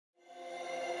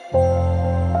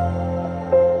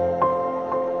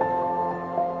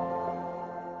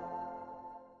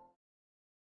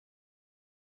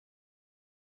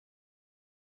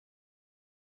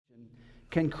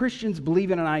Can Christians believe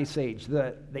in an ice age?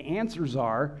 The answers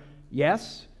are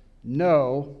yes,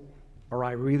 no, or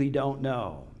I really don't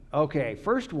know. Okay,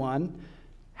 first one,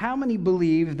 how many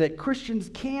believe that Christians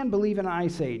can believe in an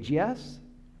ice age? Yes?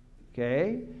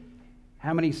 Okay.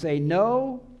 How many say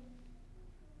no?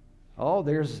 Oh,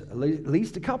 there's at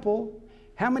least a couple.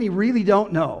 How many really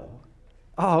don't know?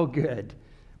 Oh, good.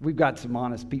 We've got some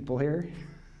honest people here.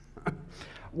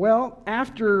 Well,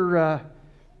 after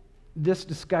this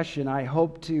discussion, I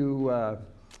hope to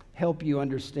help you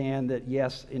understand that,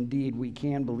 yes, indeed, we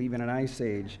can believe in an ice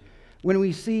age. When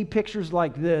we see pictures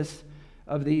like this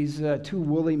of these two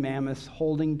woolly mammoths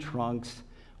holding trunks,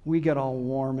 we get all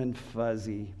warm and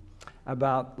fuzzy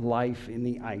about life in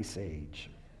the ice age.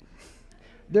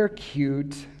 They're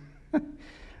cute.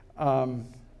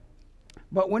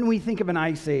 But when we think of an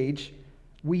ice age,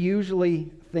 we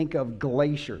usually think of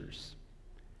glaciers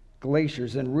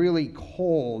and really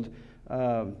cold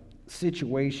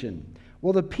situation.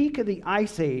 Well, the peak of the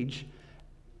ice age,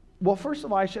 well, first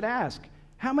of all, I should ask,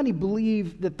 how many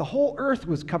believe that the whole earth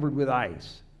was covered with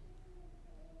ice?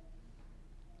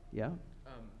 Yeah?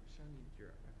 Sean, need your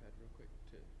iPad real quick,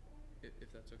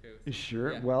 if that's okay with you.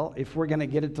 Sure. Yeah. Well, if we're going to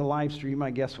get it to live stream,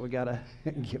 I guess we got to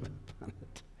give up on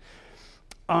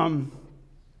it.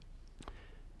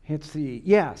 Let's see.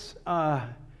 Yes.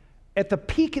 At the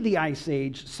peak of the ice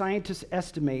age, scientists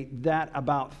estimate that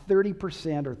about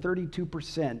 30% or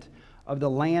 32% of the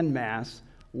land mass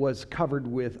was covered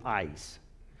with ice.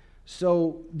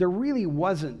 So there really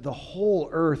wasn't the whole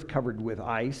earth covered with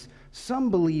ice. Some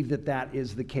believe that that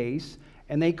is the case,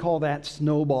 and they call that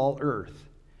snowball earth.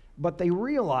 But they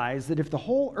realize that if the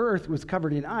whole earth was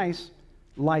covered in ice,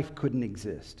 life couldn't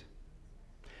exist.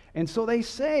 And so they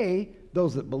say,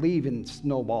 those that believe in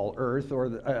snowball earth or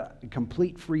the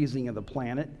complete freezing of the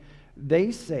planet,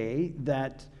 they say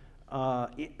that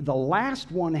the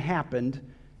last one happened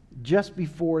just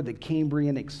before the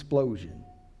Cambrian explosion.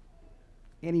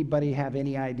 Anybody have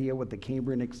any idea what the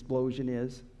Cambrian explosion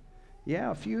is?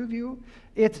 Yeah, a few of you.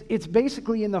 It's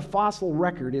basically in the fossil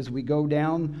record as we go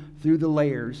down through the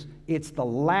layers. It's the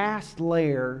last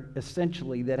layer,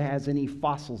 essentially, that has any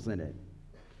fossils in it.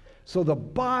 So the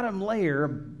bottom layer,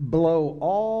 below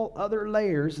all other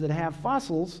layers that have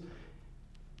fossils,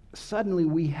 suddenly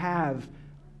we have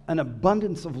an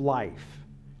abundance of life.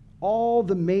 All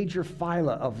the major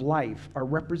phyla of life are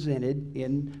represented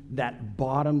in that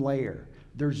bottom layer.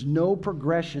 There's no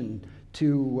progression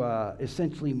to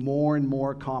essentially more and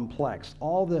more complex.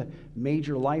 All the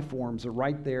major life forms are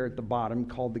right there at the bottom,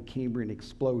 called the Cambrian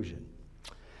explosion.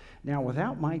 Now,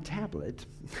 without my tablet,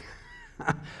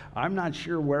 I'm not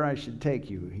sure where I should take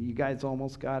you. You guys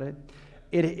almost got it?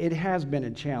 It has been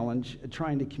a challenge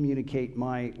trying to communicate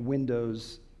my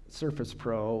Windows Surface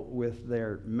Pro with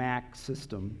their Mac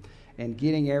system and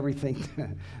getting everything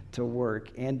to work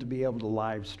and to be able to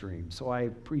live stream. So I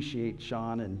appreciate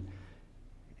Sean and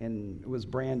it was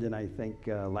Brandon, I think,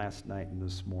 last night and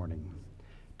this morning.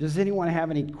 Does anyone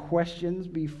have any questions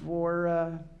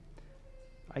before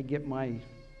I get my,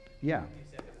 yeah? You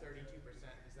said the 32%,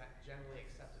 is that generally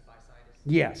accepted by scientists?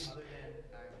 Yes. Other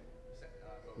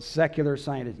than Secular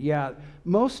scientists, yeah.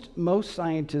 Most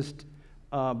scientists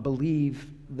believe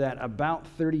that about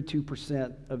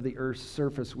 32% of the Earth's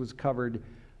surface was covered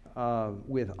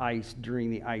with ice during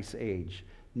the Ice Age.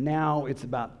 Now it's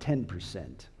about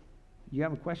 10%. You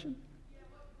have a question? Yeah,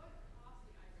 what caused the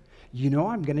ice age? You know,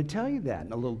 I'm going to tell you that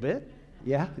in a little bit.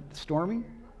 Yeah, Stormy? What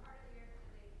part of the earth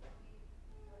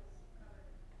was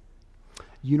covered?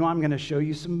 You know, I'm going to show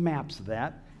you some maps of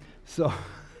that. So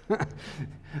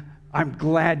I'm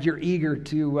glad you're eager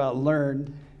to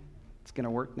learn. It's going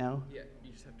to work now? Yeah,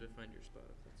 you just have to find your spot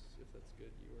if that's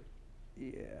good.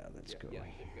 Yeah, let's go. Yeah, there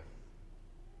you go.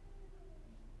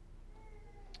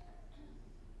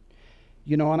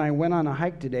 You know, and I went on a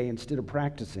hike today instead of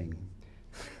practicing.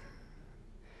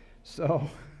 So,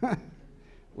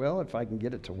 well, if I can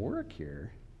get it to work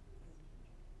here,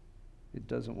 it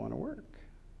doesn't want to work.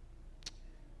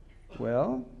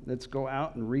 Well, let's go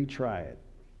out and retry it.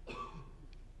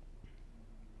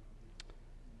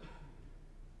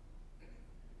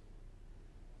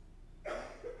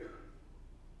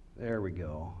 There we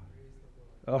go.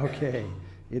 Okay,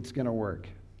 it's going to work.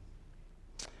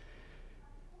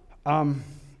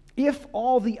 If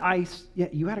all the ice... Yeah,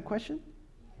 you had a question?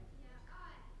 Yeah,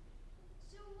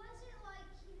 so was it like,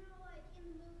 like in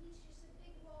the movies, just a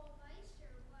big wall of ice,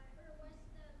 or what? Or was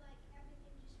the, like, everything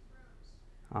just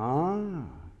froze?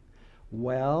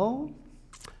 Well,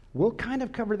 we'll kind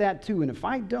of cover that too, and if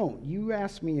I don't, you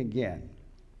ask me again.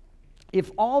 If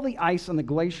all the ice on the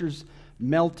glaciers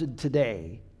melted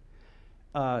today,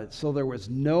 so there was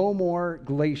no more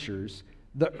glaciers,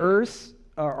 the Earth's,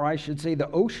 or I should say the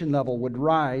ocean level, would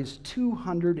rise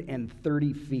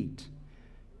 230 feet.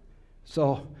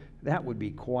 So that would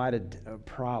be quite a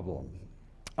problem.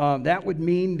 That would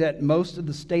mean that most of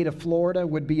the state of Florida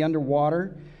would be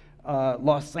underwater.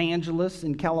 Los Angeles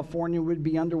in California would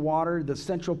be underwater. The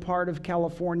central part of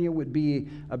California would be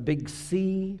a big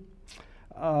sea.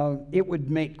 It would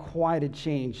make quite a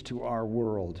change to our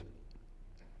world.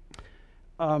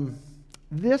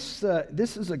 This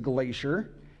is a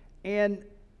glacier, and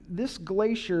this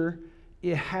glacier,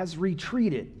 it has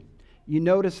retreated. You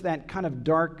notice that kind of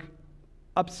dark,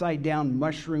 upside-down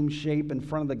mushroom shape in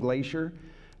front of the glacier?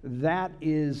 That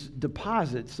is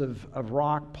deposits of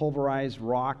rock, pulverized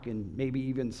rock, and maybe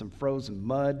even some frozen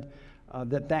mud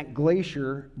that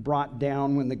glacier brought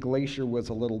down when the glacier was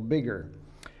a little bigger.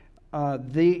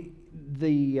 The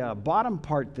bottom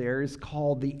part there is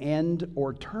called the end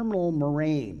or terminal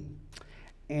moraine,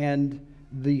 and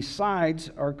the sides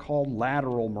are called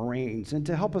lateral moraines. And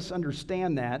to help us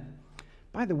understand that,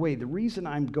 by the way, the reason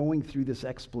I'm going through this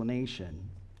explanation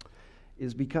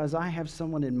is because I have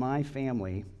someone in my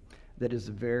family that is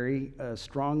very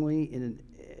strongly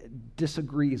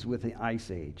disagrees with the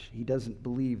Ice Age. He doesn't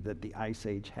believe that the Ice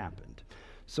Age happened.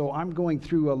 So I'm going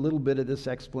through a little bit of this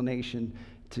explanation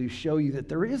to show you that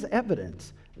there is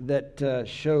evidence that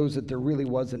shows that there really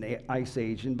was an Ice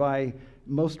Age. And by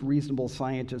most reasonable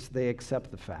scientists, they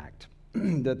accept the fact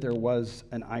that there was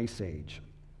an Ice Age.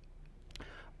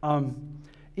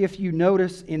 If you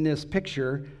notice in this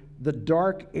picture, the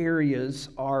dark areas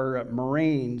are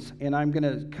moraines, and I'm going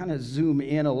to kind of zoom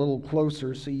in a little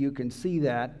closer so you can see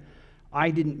that.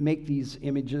 I didn't make these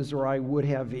images, or I would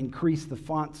have increased the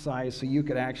font size so you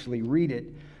could actually read it.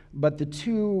 But the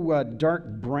two dark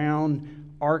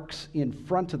brown arcs in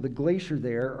front of the glacier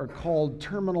there are called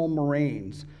terminal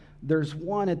moraines. There's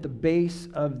one at the base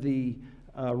of the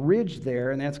ridge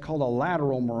there, and that's called a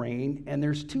lateral moraine. And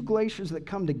there's two glaciers that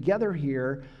come together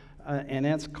here, and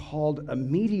that's called a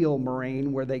medial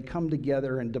moraine, where they come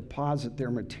together and deposit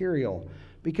their material.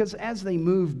 Because as they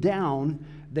move down,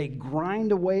 they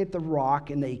grind away at the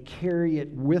rock and they carry it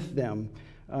with them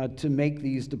to make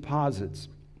these deposits.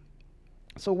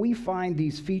 So we find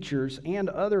these features and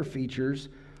other features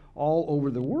all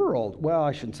over the world. Well,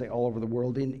 I shouldn't say all over the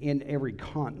world, in every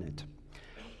continent.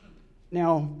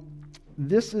 Now,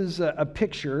 this is a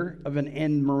picture of an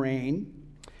end moraine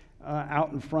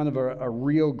out in front of a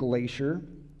real glacier.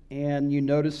 And you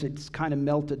notice it's kind of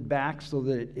melted back so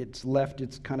that it's left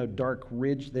its kind of dark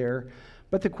ridge there.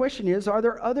 But the question is, are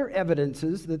there other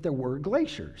evidences that there were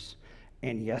glaciers?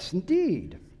 And yes,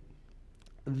 indeed.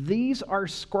 These are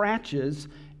scratches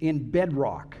in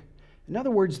bedrock. In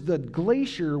other words, the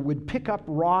glacier would pick up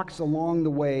rocks along the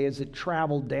way as it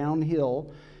traveled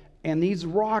downhill, and these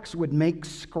rocks would make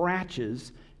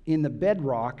scratches in the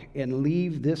bedrock and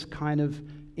leave this kind of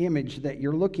image that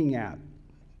you're looking at.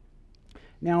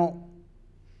 Now,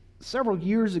 several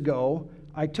years ago,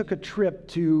 I took a trip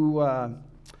to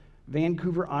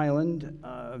Vancouver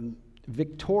Island,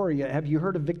 Victoria. Have you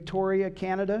heard of Victoria,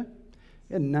 Canada?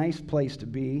 A nice place to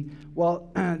be.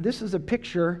 Well, this is a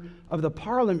picture of the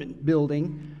Parliament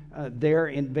building there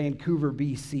in Vancouver,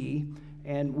 BC.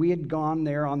 And we had gone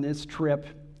there on this trip,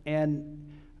 and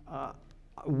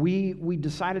we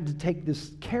decided to take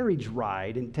this carriage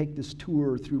ride and take this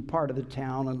tour through part of the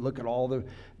town and look at all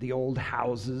the old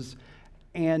houses.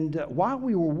 And while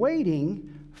we were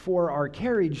waiting for our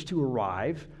carriage to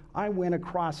arrive, I went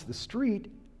across the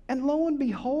street, and lo and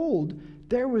behold,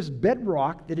 there was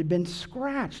bedrock that had been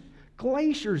scratched.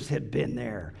 Glaciers had been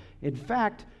there. In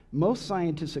fact, most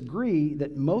scientists agree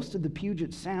that most of the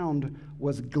Puget Sound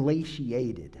was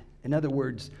glaciated. In other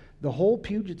words, the whole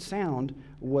Puget Sound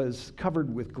was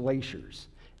covered with glaciers.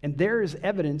 And there is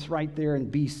evidence right there in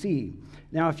BC.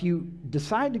 Now, if you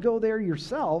decide to go there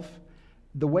yourself,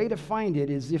 the way to find it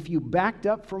is if you backed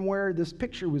up from where this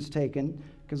picture was taken,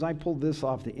 because I pulled this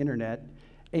off the internet,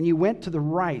 and you went to the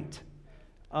right.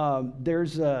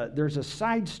 There's a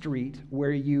side street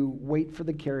where you wait for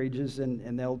the carriages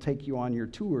and they'll take you on your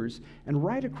tours. And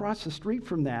right across the street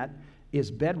from that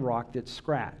is bedrock that's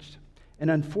scratched.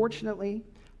 And unfortunately,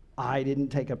 I didn't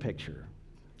take a picture.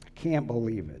 I can't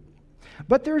believe it.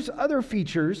 But there's other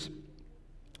features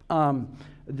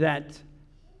that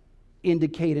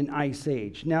indicate an ice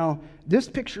age. Now, this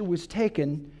picture was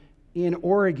taken in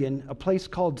Oregon, a place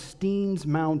called Steens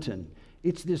Mountain.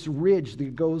 It's this ridge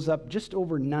that goes up just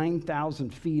over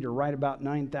 9,000 feet, or right about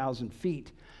 9,000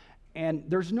 feet. And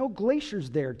there's no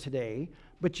glaciers there today,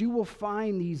 but you will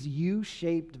find these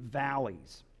U-shaped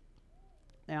valleys.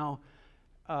 Now,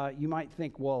 you might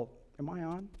think, well, am I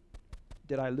on?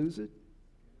 Did I lose it?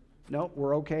 No,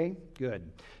 we're okay? Good.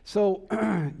 So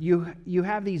you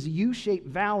have these U-shaped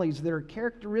valleys that are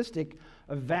characteristic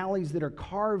of valleys that are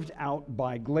carved out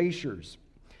by glaciers.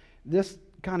 This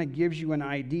kind of gives you an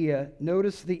idea.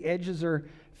 Notice the edges are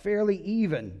fairly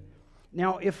even.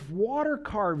 Now, if water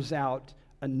carves out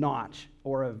a notch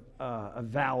or a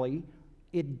valley,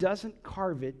 it doesn't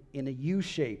carve it in a U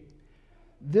shape.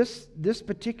 This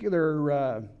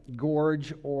particular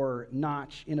gorge or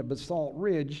notch in a basalt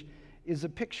ridge is a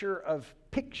picture of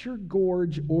Picture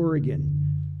Gorge, Oregon.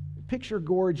 Picture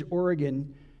Gorge,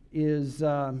 Oregon is,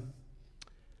 I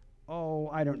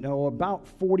don't know, about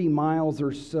 40 miles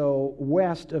or so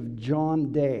west of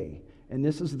John Day. And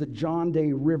this is the John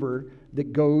Day River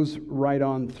that goes right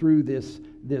on through this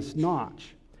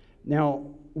notch. Now,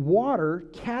 water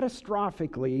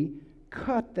catastrophically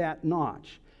cut that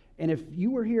notch. And if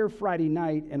you were here Friday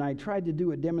night and I tried to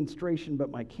do a demonstration, but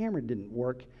my camera didn't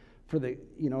work, for the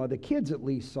kids at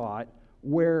least saw it,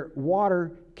 where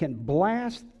water can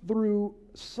blast through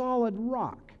solid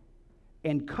rock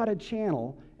and cut a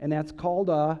channel, and that's called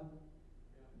a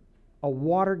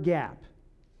water gap.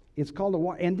 It's called a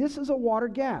water, and this is a water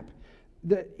gap.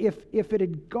 If it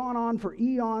had gone on for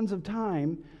eons of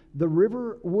time, the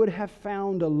river would have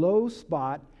found a low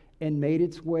spot and made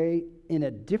its way in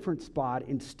a different spot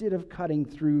instead of cutting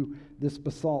through this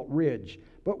basalt ridge.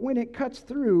 But when it cuts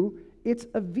through, it's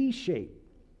a V shape,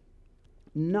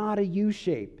 not a U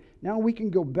shape. Now we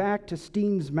can go back to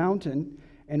Steens Mountain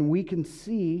and we can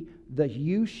see the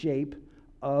U shape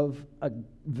of a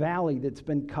valley that's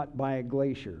been cut by a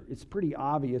glacier. It's pretty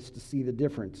obvious to see the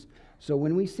difference. So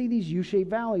when we see these U-shaped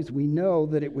valleys, we know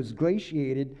that it was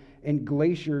glaciated and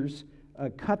glaciers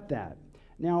cut that.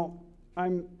 Now,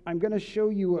 I'm going to show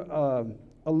you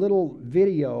a little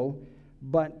video,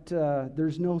 but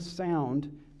there's no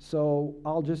sound, so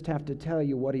I'll just have to tell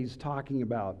you what he's talking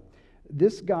about.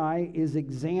 This guy is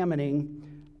examining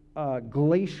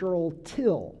glacial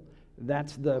till.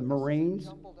 That's the moraines.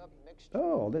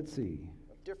 Oh, let's see.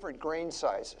 Different grain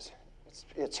sizes.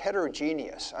 It's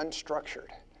heterogeneous, unstructured.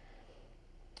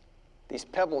 These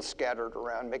pebbles scattered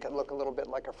around make it look a little bit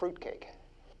like a fruitcake.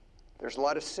 There's a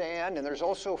lot of sand, and there's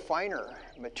also finer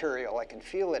material. I can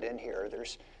feel it in here.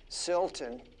 There's silt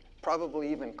and probably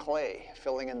even clay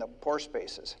filling in the pore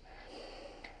spaces.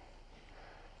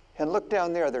 And look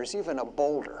down there, there's even a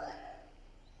boulder.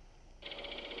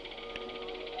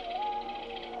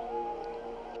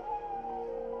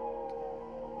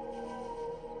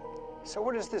 So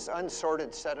what does this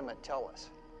unsorted sediment tell us?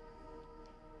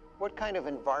 What kind of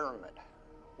environment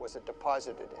was it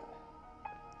deposited in?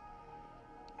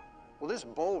 Well, this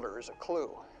boulder is a clue.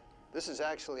 This is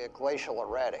actually a glacial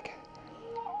erratic.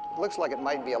 It looks like it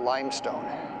might be a limestone.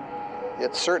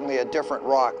 It's certainly a different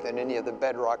rock than any of the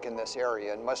bedrock in this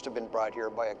area and must have been brought here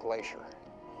by a glacier.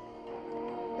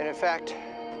 And in fact,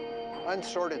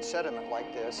 unsorted sediment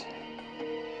like this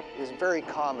is very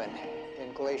common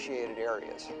in glaciated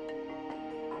areas.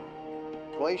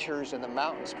 Glaciers in the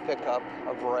mountains pick up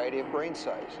a variety of grain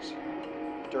sizes: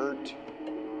 dirt,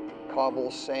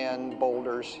 cobbles, sand,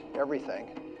 boulders,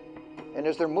 everything. And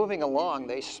as they're moving along,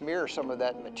 they smear some of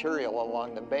that material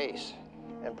along the base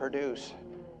and produce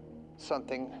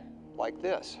something like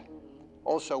this.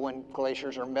 Also, when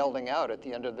glaciers are melting out at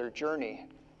the end of their journey,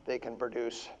 they can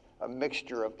produce a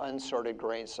mixture of unsorted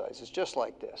grain sizes, just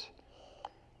like this.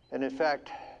 And in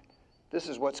fact, this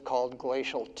is what's called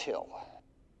glacial till.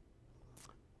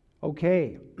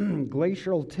 Okay,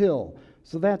 glacial till.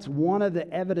 So that's one of the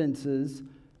evidences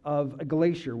of a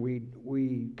glacier.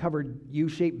 We covered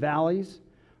U-shaped valleys.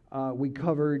 We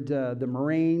covered the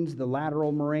moraines, the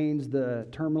lateral moraines, the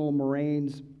terminal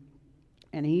moraines.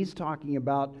 And he's talking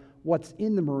about what's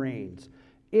in the moraines.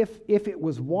 If it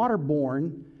was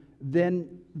waterborne, then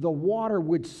the water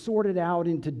would sort it out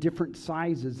into different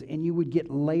sizes and you would get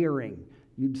layering.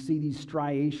 You'd see these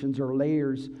striations or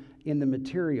layers in the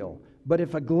material. But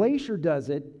if a glacier does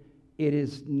it, it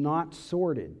is not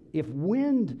sorted. If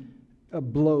wind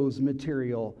blows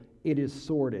material, it is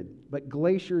sorted. But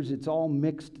glaciers, it's all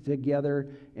mixed together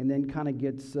and then kind of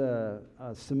gets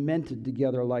cemented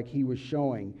together like he was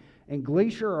showing. And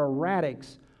glacier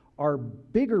erratics are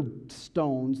bigger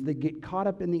stones that get caught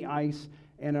up in the ice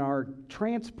and are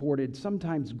transported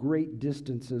sometimes great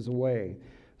distances away.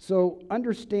 So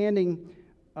understanding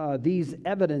these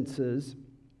evidences,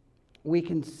 we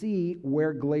can see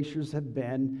where glaciers have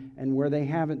been and where they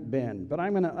haven't been. But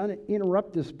I'm going to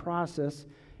interrupt this process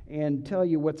and tell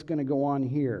you what's going to go on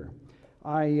here.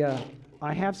 I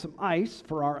have some ice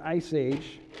for our ice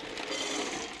age.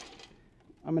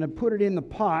 I'm going to put it in the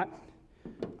pot.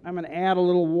 I'm going to add a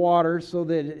little water so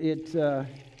that it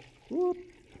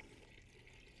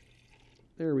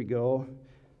There we go.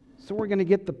 So we're going to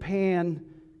get the pan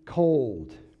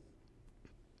cold.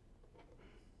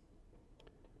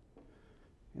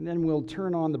 And then we'll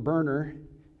turn on the burner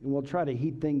and we'll try to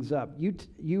heat things up.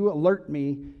 You alert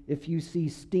me if you see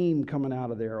steam coming out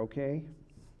of there, okay?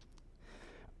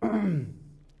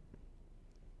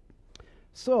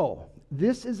 So,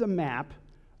 this is a map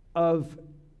of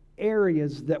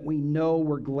areas that we know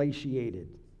were glaciated.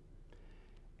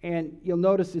 And you'll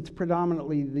notice it's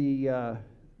predominantly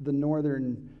the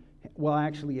northern, well,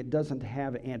 actually, it doesn't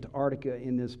have Antarctica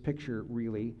in this picture,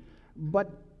 really.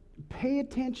 But pay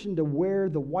attention to where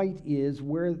the white is,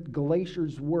 where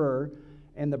glaciers were,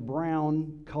 and the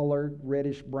brown color,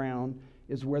 reddish brown,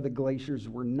 is where the glaciers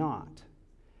were not.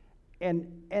 And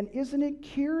isn't it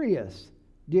curious?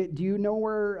 Do you know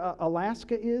where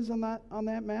Alaska is on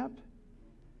that map?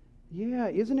 Yeah,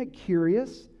 isn't it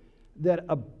curious that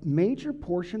a major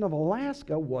portion of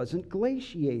Alaska wasn't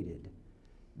glaciated?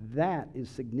 That is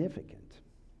significant.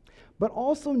 But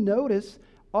also notice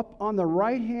up on the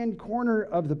right-hand corner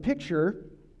of the picture,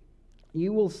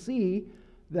 you will see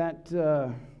that,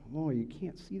 you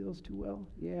can't see those too well?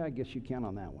 Yeah, I guess you can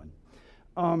on that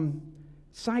one.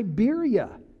 Siberia.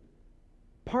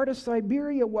 Part of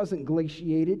Siberia wasn't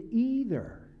glaciated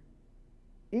either.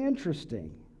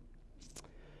 Interesting.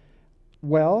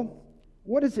 Well,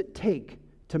 what does it take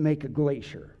to make a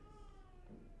glacier?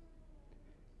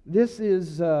 This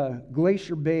is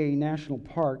Glacier Bay National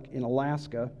Park in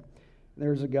Alaska.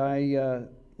 There's a guy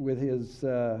with his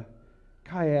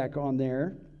kayak on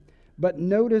there. But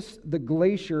notice the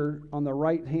glacier on the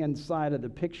right-hand side of the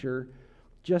picture,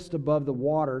 just above the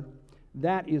water.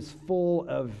 That is full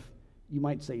of, you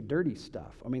might say, dirty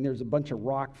stuff. I mean, there's a bunch of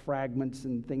rock fragments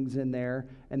and things in there,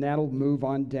 and that'll move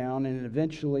on down and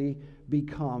eventually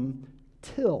become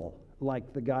till,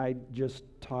 like the guy just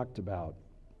talked about.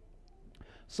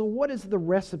 So what is the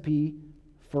recipe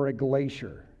for a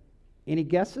glacier? Any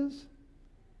guesses?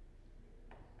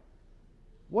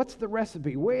 What's the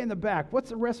recipe? Way in the back. What's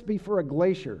the recipe for a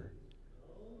glacier?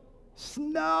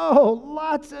 Snow!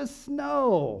 Lots of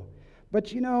snow!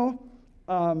 But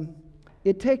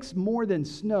it takes more than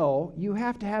snow. You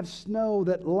have to have snow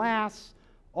that lasts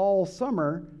all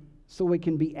summer so it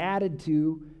can be added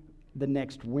to the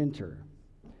next winter.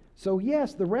 So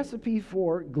yes, the recipe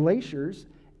for glaciers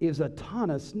is a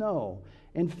ton of snow.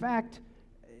 In fact,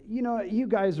 you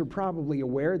guys are probably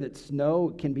aware that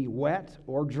snow can be wet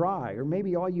or dry, or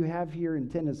maybe all you have here in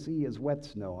Tennessee is wet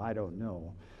snow. I don't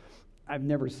know. I've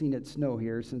never seen it snow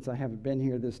here since I haven't been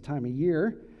here this time of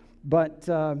year, but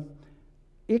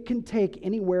it can take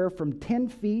anywhere from 10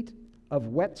 feet of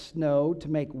wet snow to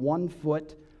make 1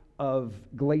 foot of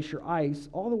glacier ice,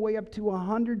 all the way up to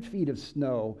 100 feet of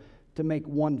snow to make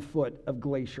 1 foot of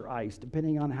glacier ice,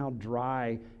 depending on how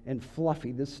dry and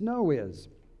fluffy the snow is.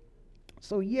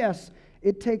 So yes,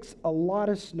 it takes a lot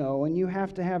of snow, and you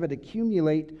have to have it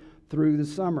accumulate through the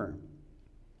summer.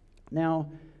 Now,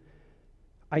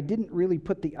 I didn't really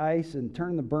put the ice and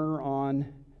turn the burner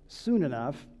on soon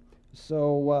enough,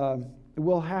 so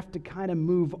we'll have to kind of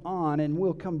move on, and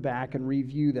we'll come back and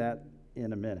review that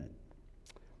in a minute.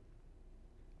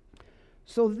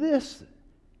 So this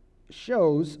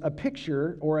shows a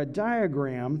picture or a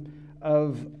diagram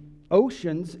of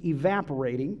oceans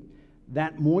evaporating.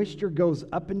 That moisture goes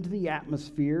up into the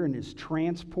atmosphere and is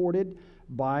transported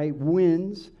by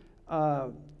winds.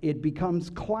 It becomes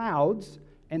clouds,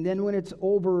 and then when it's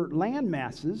over land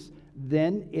masses,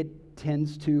 then it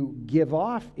tends to give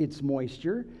off its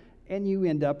moisture, and you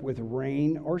end up with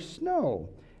rain or snow.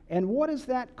 And what is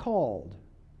that called?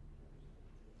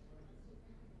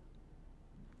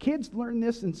 Kids learn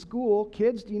this in school.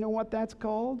 Kids, do you know what that's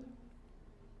called?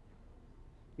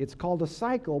 It's called a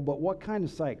cycle, but what kind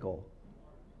of cycle?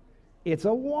 It's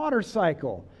a water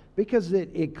cycle, because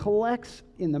it collects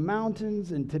in the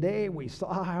mountains, and today we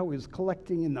saw how it was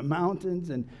collecting in the mountains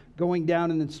and going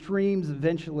down in the streams,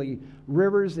 eventually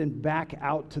rivers, and back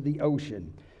out to the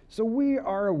ocean. So we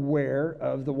are aware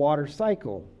of the water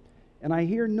cycle. And I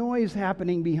hear noise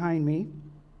happening behind me,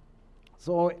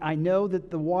 so I know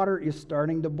that the water is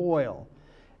starting to boil.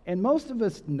 And most of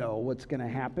us know what's going to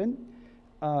happen.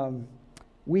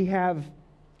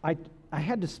 I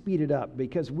had to speed it up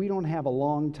because we don't have a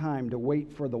long time to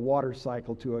wait for the water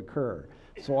cycle to occur.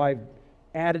 So I've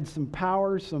added some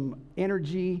power, some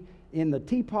energy in the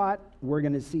teapot. We're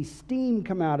going to see steam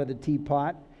come out of the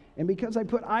teapot. And because I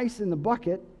put ice in the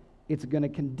bucket, it's going to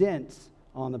condense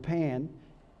on the pan.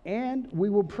 And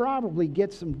we will probably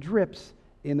get some drips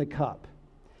in the cup.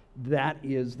 That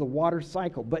is the water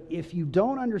cycle. But if you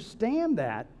don't understand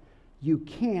that, you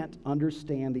can't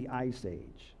understand the Ice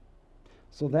Age.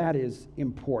 So that is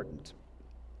important.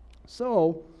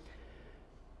 So,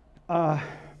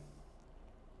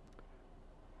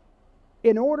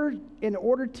 in order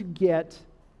to get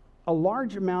a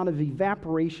large amount of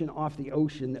evaporation off the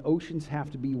oceans have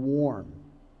to be warm.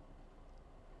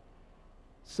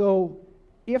 So,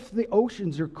 if the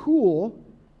oceans are cool,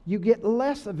 you get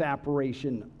less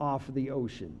evaporation off of the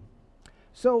ocean.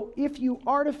 So if you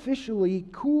artificially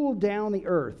cool down the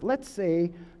earth, let's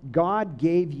say God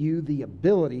gave you the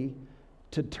ability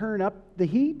to turn up the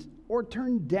heat or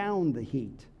turn down the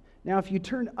heat. Now, if you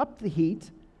turn up the heat,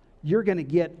 you're going to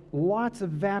get lots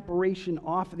of evaporation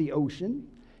off of the ocean.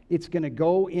 It's going to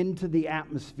go into the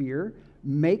atmosphere,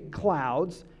 make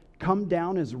clouds, come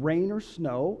down as rain or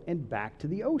snow, and back to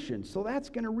the ocean. So that's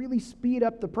going to really speed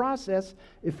up the process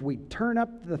if we turn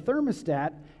up the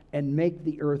thermostat and make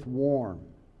the earth warm.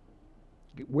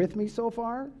 Get with me so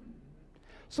far?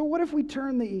 So what if we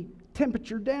turn the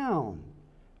temperature down?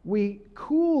 We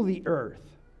cool the earth.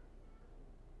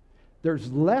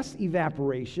 There's less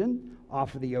evaporation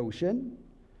off of the ocean,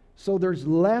 so there's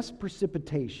less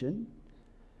precipitation.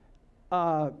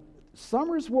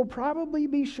 Summers will probably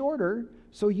be shorter,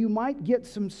 so you might get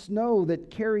some snow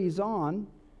that carries on.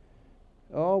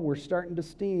 Oh, we're starting to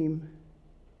steam.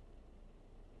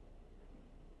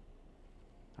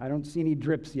 I don't see any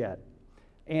drips yet.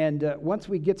 And once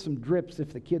we get some drips,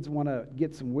 if the kids want to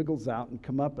get some wiggles out and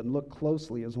come up and look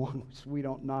closely, as long as we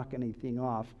don't knock anything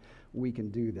off, we can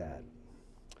do that.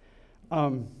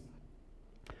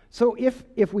 So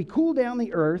if we cool down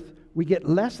the earth, we get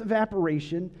less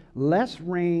evaporation, less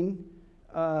rain,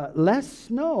 less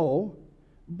snow,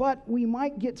 but we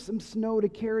might get some snow to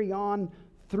carry on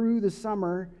through the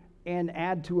summer and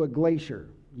add to a glacier.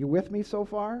 You with me so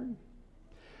far?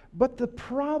 But the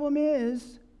problem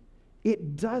is,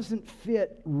 it doesn't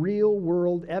fit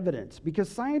real-world evidence, because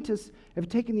scientists have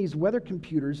taken these weather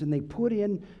computers and they put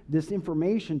in this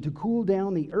information to cool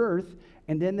down the earth,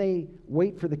 and then they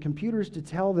wait for the computers to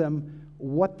tell them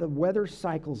what the weather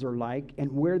cycles are like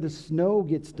and where the snow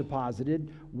gets deposited,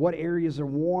 what areas are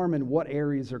warm and what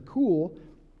areas are cool,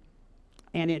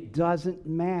 and it doesn't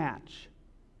match.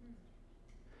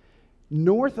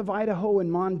 North of Idaho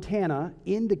and Montana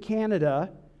into Canada,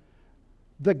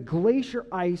 the glacier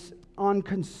ice on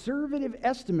conservative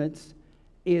estimates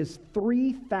is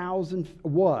 3,000,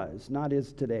 was, not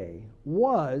is today,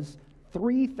 was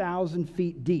 3,000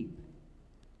 feet deep.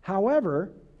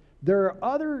 However, there are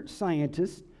other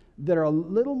scientists that are a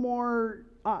little more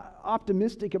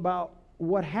optimistic about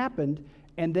what happened,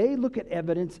 and they look at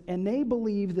evidence and they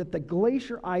believe that the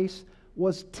glacier ice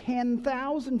was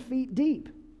 10,000 feet deep.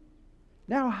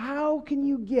 Now, how can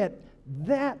you get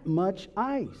that much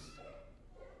ice?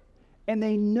 And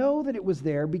they know that it was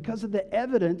there because of the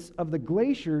evidence of the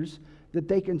glaciers that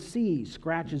they can see.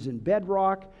 Scratches in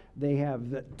bedrock, they have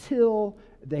the till,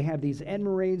 they have these end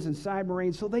moraines and side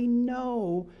moraines, so they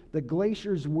know the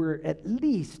glaciers were at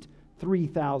least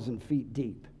 3,000 feet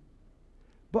deep.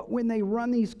 But when they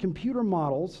run these computer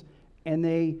models and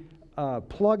they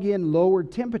plug in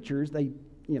lowered temperatures, they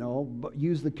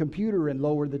use the computer and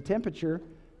lower the temperature,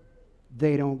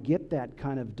 they don't get that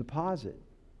kind of deposit.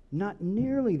 Not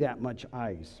nearly that much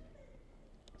ice.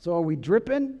 So are we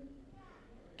dripping?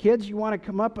 Kids, you want to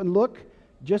come up and look?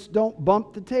 Just don't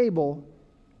bump the table.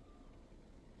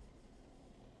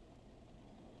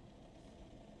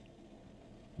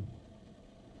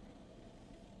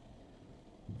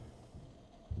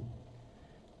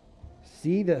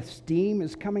 See, the steam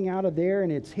is coming out of there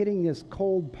and it's hitting this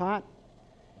cold pot,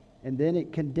 and then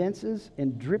it condenses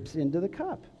and drips into the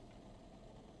cup.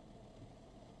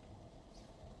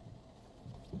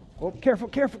 Oh, careful,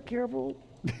 careful, careful.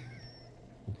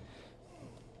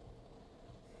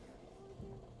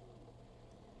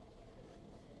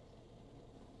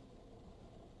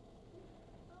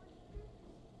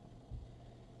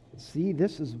 See,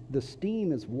 the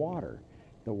steam is water.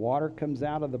 The water comes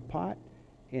out of the pot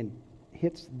and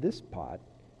hits this pot,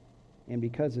 and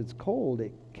because it's cold,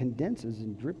 it condenses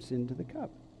and drips into the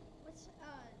cup. What's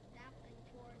that thing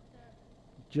for?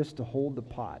 Just to hold the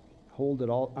pot. Hold it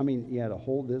all, to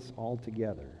hold this all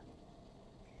together.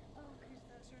 Oh, because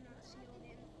those are not sealed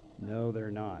in. No,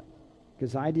 they're not.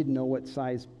 Because I didn't know what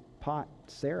size pot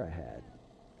Sarah had.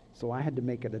 So I had to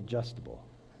make it adjustable.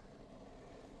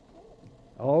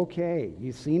 Okay,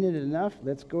 you've seen it enough?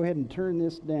 Let's go ahead and turn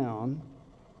this down.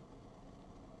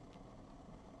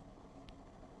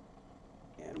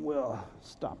 And we'll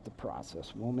stop the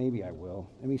process. Well, maybe I will.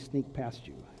 Let me sneak past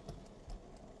you.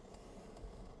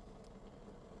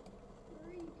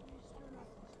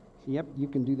 Yep, you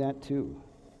can do that too.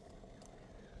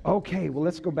 Okay, well,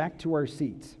 let's go back to our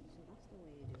seats.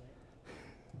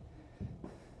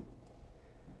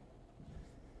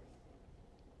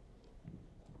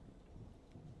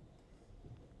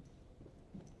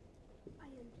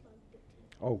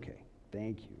 Okay,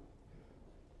 thank you.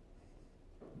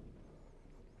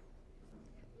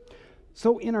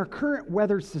 So in our current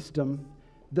weather system,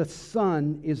 the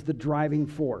sun is the driving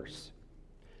force.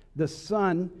 The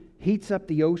sun heats up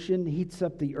the ocean, heats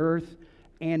up the earth,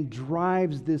 and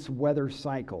drives this weather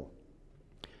cycle.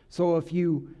 So if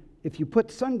you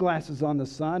put sunglasses on the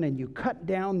sun and you cut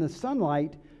down the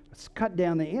sunlight, cut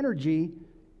down the energy,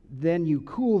 then you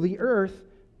cool the earth,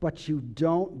 but you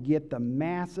don't get the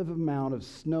massive amount of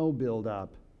snow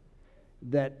buildup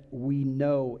that we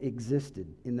know existed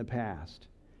in the past.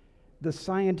 The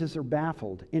scientists are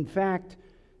baffled. In fact,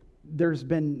 there's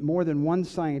been more than one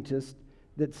scientist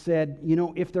that said,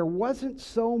 if there wasn't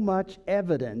so much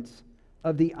evidence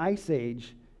of the Ice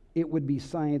Age, it would be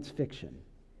science fiction.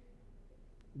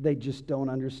 They just don't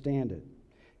understand it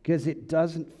because it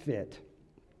doesn't fit.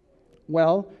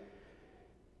 Well,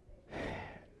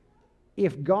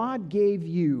 if God gave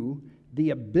you the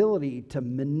ability to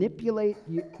manipulate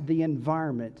the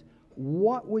environment,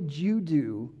 what would you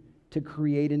do to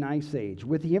create an ice age?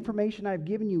 With the information I've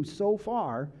given you so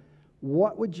far,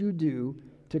 what would you do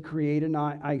to create an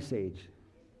ice age?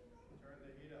 Turn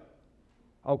the heat up.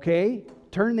 Okay,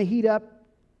 turn the heat up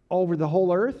over the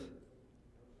whole earth.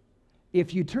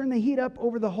 If you turn the heat up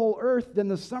over the whole earth, then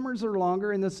the summers are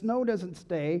longer and the snow doesn't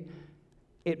stay.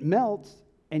 It melts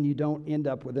and you don't end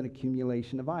up with an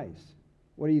accumulation of ice.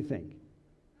 What do you think?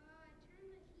 Turn the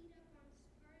heat up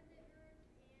on part of the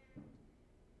earth, or just send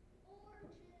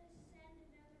another flood and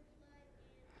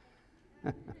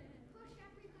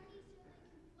push everybody so they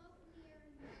can float in the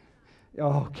air and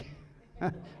melt. Okay,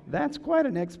 that's quite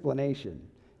an explanation.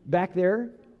 Back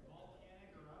there?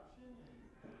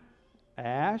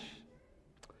 Ash?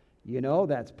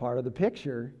 That's part of the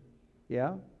picture. Yeah?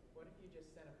 What if you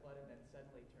just sent a flood and then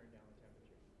suddenly turned down the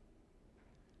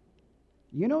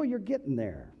temperature? You're getting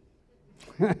there.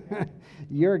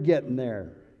 You're getting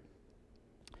there.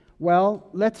 Well,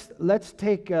 let's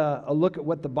take a look at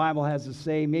what the Bible has to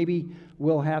say. Maybe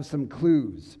we'll have some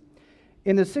clues.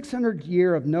 In the 600th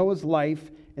year of Noah's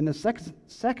life, in the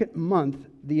second month,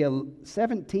 the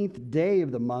 17th day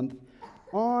of the month,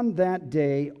 on that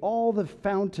day, all the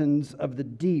fountains of the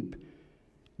deep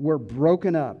were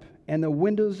broken up, and the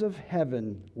windows of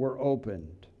heaven were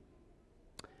opened.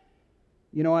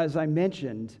 As I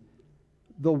mentioned,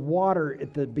 the water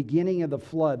at the beginning of the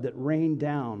flood that rained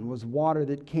down was water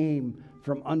that came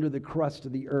from under the crust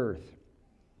of the earth.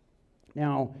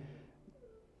 Now,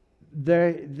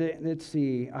 let's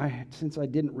see, since I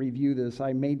didn't review this,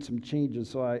 I made some changes,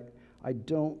 so I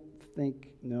don't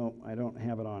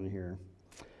have it on here.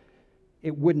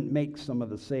 It wouldn't make some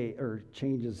of the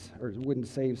changes, or it wouldn't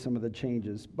save some of the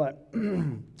changes. But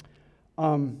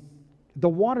the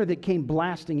water that came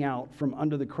blasting out from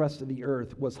under the crust of the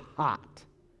earth was hot.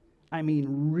 I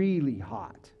mean, really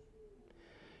hot.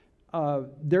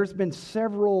 There's been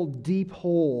several deep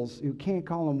holes, you can't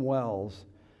call them wells,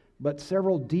 but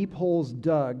several deep holes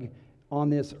dug on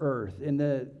this earth. And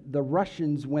the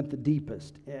Russians went the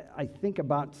deepest, I think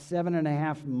about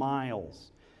 7.5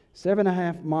 miles.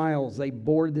 7.5 miles, they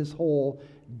bored this hole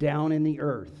down in the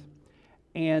earth.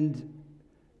 And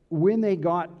when they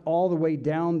got all the way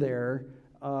down there,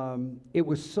 it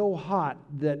was so hot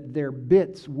that their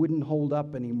bits wouldn't hold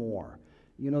up anymore.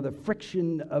 The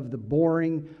friction of the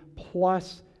boring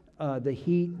plus the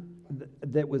heat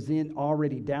that was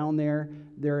already down there,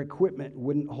 their equipment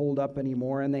wouldn't hold up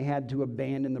anymore, and they had to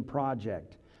abandon the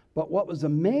project. But what was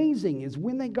amazing is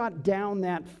when they got down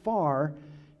that far,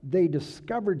 they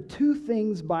discovered two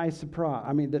things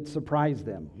that surprised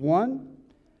them. One,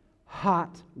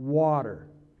 hot water.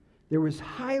 There was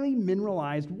highly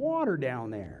mineralized water down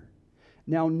there.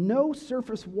 Now, no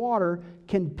surface water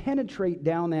can penetrate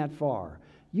down that far.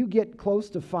 You get close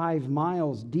to 5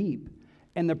 miles deep,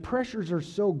 and the pressures are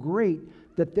so great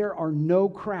that there are no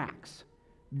cracks.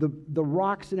 The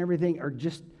rocks and everything are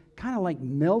just kind of like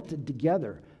melted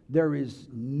together. There is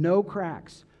no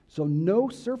cracks. So no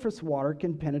surface water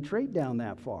can penetrate down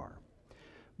that far.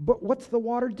 But what's the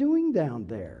water doing down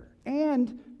there?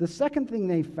 And the second thing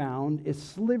they found is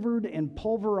slivered and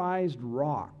pulverized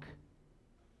rock.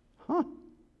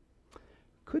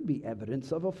 Could be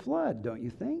evidence of a flood, don't you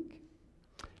think?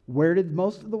 Where did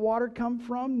most of the water come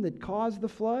from that caused the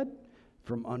flood?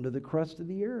 From under the crust of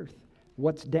the earth.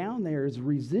 What's down there is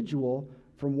residual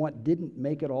from what didn't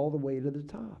make it all the way to the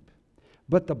top.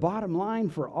 But the bottom line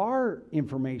for our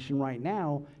information right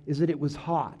now is that it was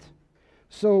hot.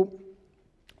 So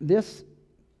this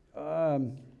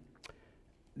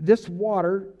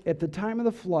water at the time of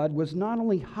the flood was not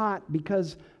only hot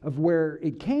because of where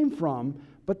it came from,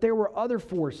 But there were other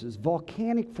forces,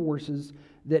 volcanic forces,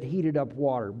 that heated up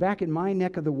water. Back in my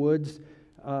neck of the woods,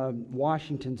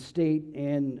 Washington State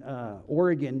and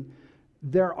Oregon,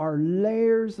 there are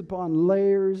layers upon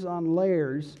layers on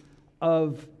layers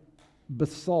of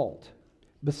basalt.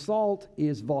 Basalt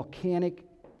was volcanic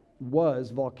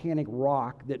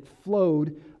rock that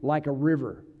flowed like a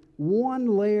river,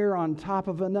 one layer on top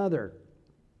of another.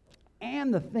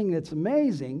 And the thing that's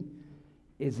amazing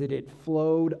is that it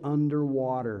flowed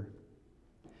underwater.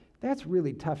 That's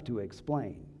really tough to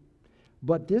explain.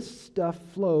 But this stuff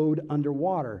flowed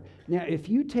underwater. Now, if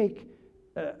you take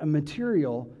a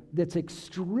material that's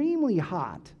extremely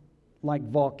hot, like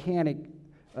volcanic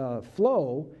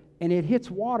flow, and it hits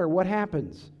water, what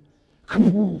happens?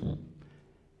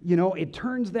 It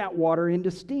turns that water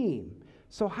into steam.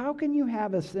 So how can you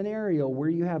have a scenario where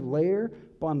you have layer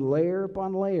upon layer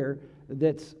upon layer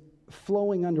that's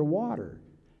flowing underwater?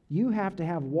 You have to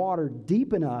have water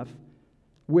deep enough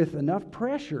with enough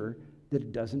pressure that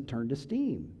it doesn't turn to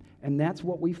steam. And that's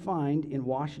what we find in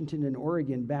Washington and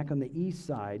Oregon back on the east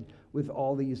side with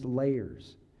all these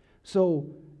layers. So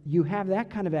you have that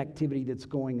kind of activity that's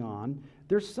going on.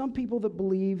 There's some people that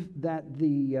believe that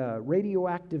the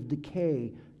radioactive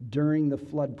decay during the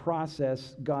flood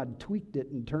process, God tweaked it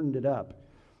and turned it up.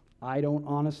 I don't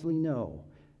honestly know.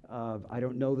 I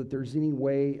don't know that there's any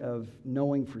way of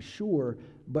knowing for sure,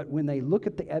 but when they look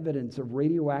at the evidence of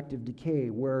radioactive decay,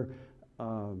 where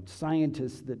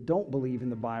scientists that don't believe in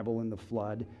the Bible and the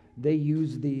flood, they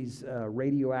use these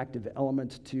radioactive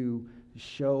elements to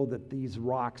show that these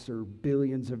rocks are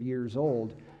billions of years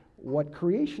old. What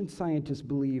creation scientists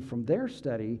believe from their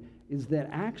study is that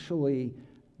actually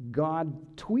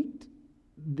God tweaked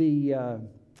the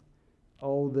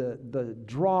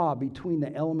draw between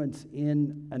the elements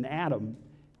in an atom,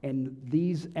 and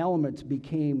these elements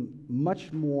became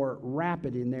much more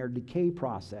rapid in their decay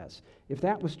process. If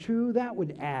that was true, that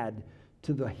would add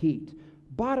to the heat.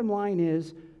 Bottom line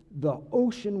is, the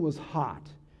ocean was hot.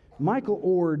 Michael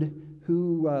Ord,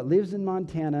 who lives in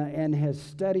Montana and has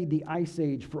studied the Ice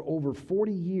Age for over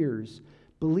 40 years,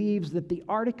 believes that the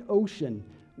Arctic Ocean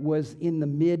was in the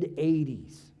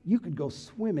mid-80s. You could go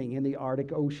swimming in the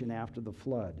Arctic Ocean after the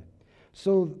flood.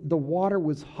 So the water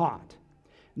was hot.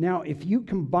 Now, if you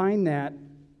combine that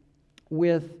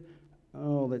with,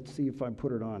 let's see if I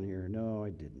put it on here. No, I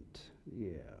didn't.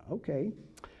 Yeah, okay.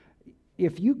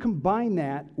 If you combine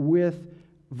that with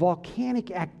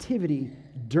volcanic activity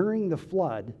during the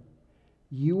flood,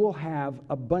 you will have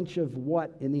a bunch of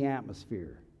what in the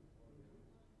atmosphere?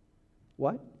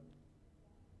 What?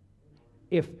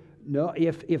 If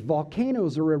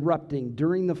volcanoes are erupting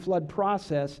during the flood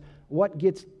process, what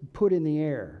gets put in the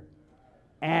air?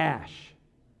 Ash.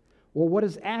 Well, what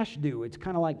does ash do? It's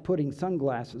kind of like putting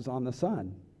sunglasses on the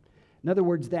sun. In other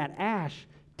words, that ash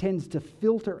tends to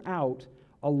filter out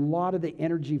a lot of the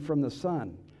energy from the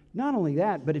sun. Not only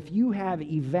that, but if you have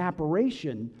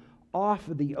evaporation off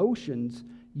of the oceans,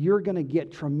 you're going to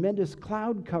get tremendous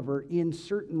cloud cover in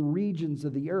certain regions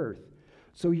of the earth.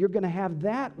 So you're going to have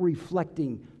that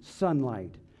reflecting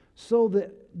sunlight. So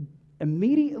that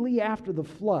immediately after the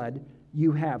flood,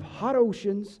 you have hot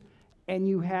oceans and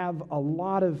you have a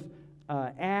lot of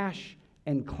ash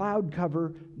and cloud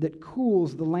cover that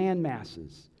cools the land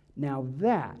masses. Now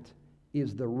that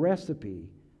is the recipe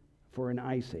for an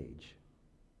ice age.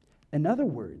 In other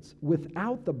words,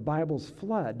 without the Bible's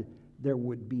flood, there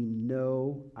would be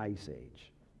no ice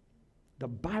age. The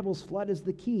Bible's flood is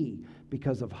the key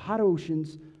because of hot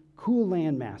oceans, cool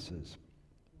land masses.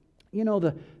 You know,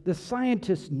 the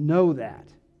scientists know that,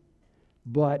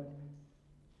 but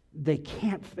they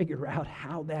can't figure out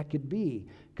how that could be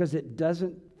because it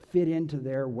doesn't fit into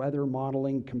their weather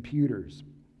modeling computers.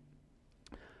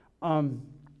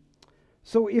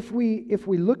 So if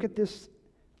we look at this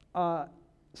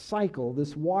cycle,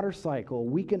 this water cycle,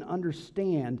 we can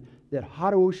understand that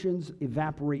hot oceans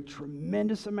evaporate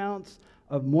tremendous amounts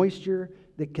of moisture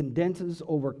that condenses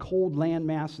over cold land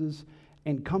masses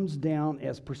and comes down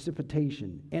as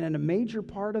precipitation. And in a major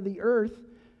part of the earth,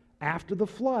 after the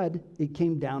flood, it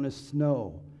came down as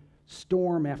snow,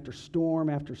 storm after storm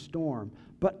after storm.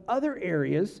 But other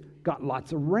areas got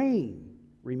lots of rain.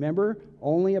 Remember,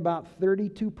 only about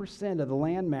 32% of the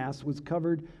landmass was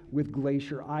covered with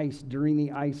glacier ice during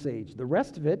the Ice Age. The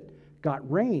rest of it got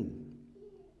rain.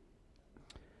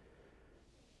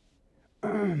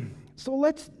 So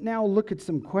let's now look at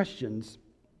some questions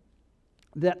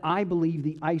that I believe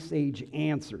the Ice Age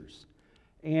answers.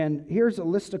 And here's a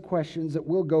list of questions that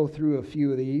we'll go through a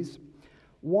few of these.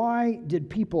 Why did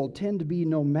people tend to be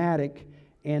nomadic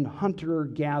and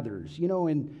hunter-gatherers? You know,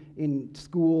 in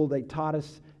school they taught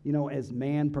us as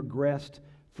man progressed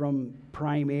from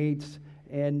primates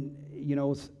and,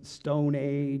 Stone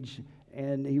Age,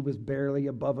 and he was barely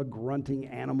above a grunting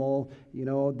animal.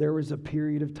 There was a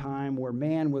period of time where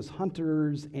man was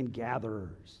hunters and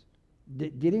gatherers.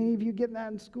 Did any of you get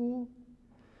that in school?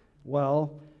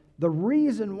 Well, the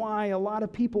reason why a lot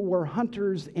of people were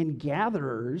hunters and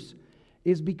gatherers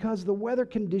is because the weather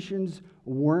conditions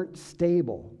weren't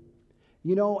stable.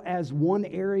 As one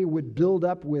area would build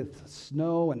up with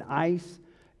snow and ice,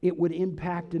 it would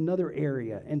impact another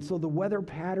area. And so the weather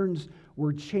patterns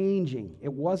were changing.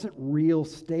 It wasn't real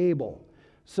stable.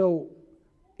 So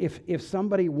if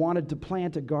somebody wanted to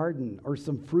plant a garden or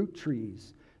some fruit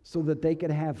trees so that they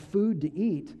could have food to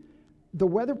eat, the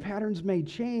weather patterns may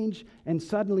change and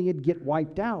suddenly it'd get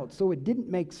wiped out. So it didn't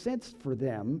make sense for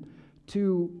them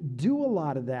to do a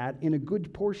lot of that in a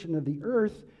good portion of the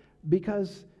earth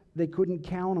because they couldn't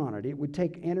count on it. It would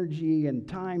take energy and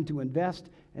time to invest,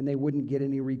 and they wouldn't get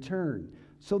any return.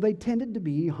 So they tended to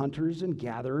be hunters and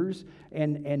gatherers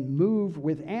and move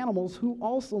with animals who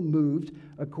also moved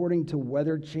according to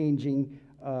weather changing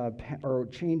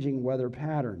weather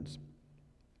patterns.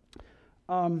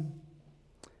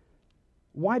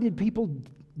 Why did people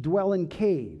dwell in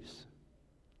caves?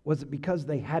 Was it because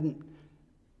they hadn't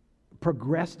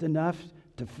progressed enough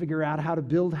to figure out how to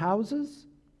build houses?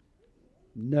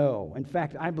 No. In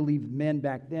fact, I believe men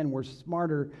back then were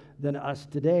smarter than us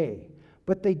today.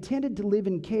 But they tended to live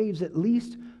in caves at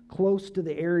least close to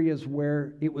the areas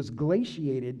where it was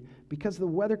glaciated because the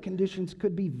weather conditions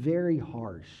could be very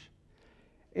harsh.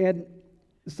 And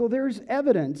so there's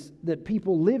evidence that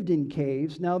people lived in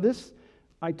caves. Now this,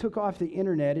 I took off the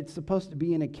internet. It's supposed to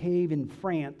be in a cave in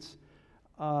France.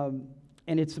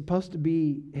 And it's supposed to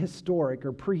be historic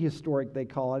or prehistoric, they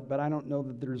call it, but I don't know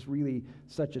that there's really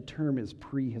such a term as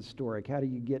prehistoric. How do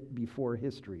you get before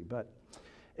history? But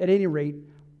at any rate,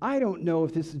 I don't know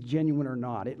if this is genuine or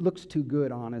not. It looks too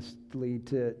good, honestly,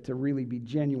 to really be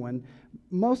genuine.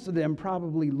 Most of them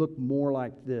probably look more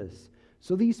like this.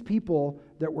 So these people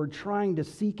that were trying to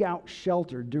seek out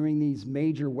shelter during these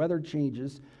major weather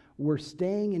changes were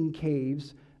staying in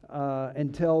caves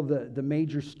until the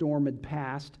major storm had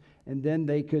passed, and then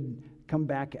they could come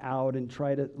back out and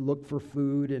try to look for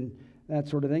food and that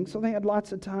sort of thing. So they had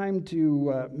lots of time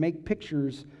to make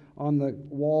pictures on the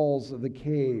walls of the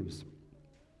caves.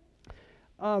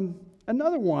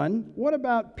 Another one, what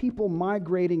about people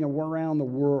migrating around the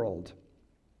world?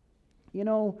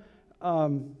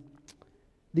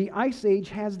 The Ice Age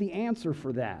has the answer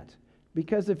for that.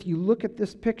 Because if you look at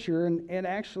this picture, and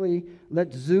actually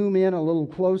let's zoom in a little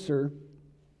closer,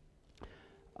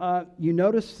 you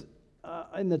notice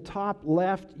in the top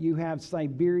left you have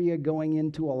Siberia going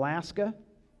into Alaska,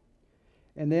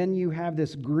 and then you have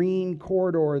this green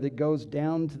corridor that goes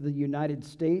down to the United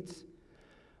States.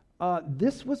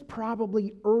 This was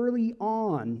probably early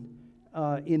on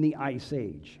in the Ice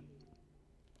Age.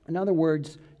 In other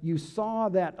words, you saw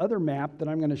that other map that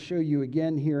I'm going to show you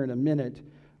again here in a minute.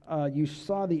 You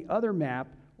saw the other map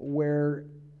where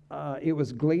it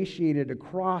was glaciated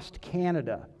across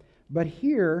Canada. But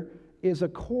here is a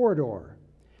corridor.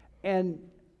 And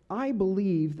I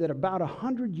believe that about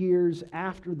 100 years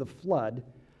after the flood,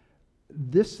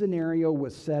 this scenario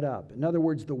was set up. In other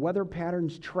words, the weather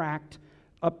patterns tracked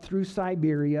up through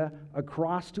Siberia,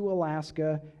 across to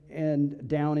Alaska, and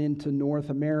down into North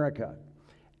America.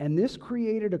 And this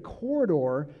created a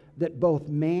corridor that both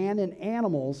man and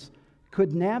animals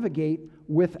could navigate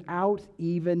without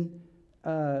even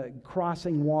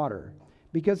crossing water.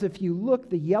 Because if you look,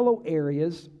 the yellow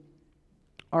areas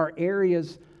are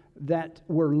areas that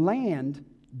were land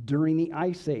during the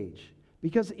Ice Age.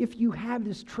 Because if you have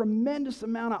this tremendous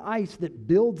amount of ice that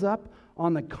builds up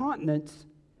on the continents,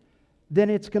 then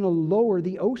it's going to lower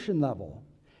the ocean level.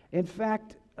 In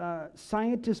fact,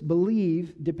 scientists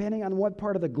believe, depending on what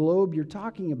part of the globe you're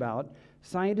talking about,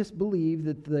 scientists believe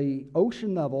that the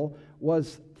ocean level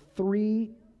was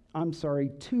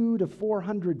 200 to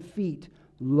 400 feet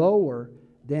lower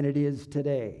than it is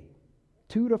today.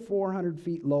 200 to 400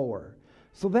 feet lower.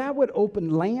 So that would open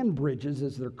land bridges,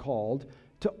 as they're called,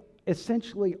 to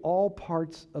essentially all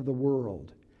parts of the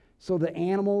world. So the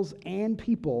animals and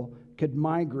people could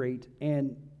migrate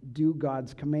and do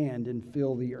God's command and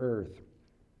fill the earth.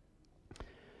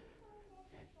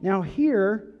 Now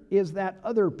here is that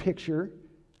other picture,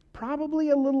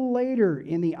 probably a little later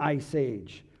in the Ice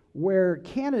Age, where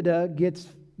Canada gets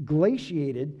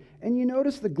glaciated, and you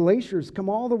notice the glaciers come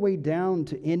all the way down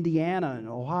to Indiana and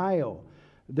Ohio.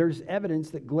 There's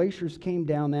evidence that glaciers came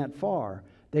down that far.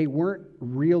 They weren't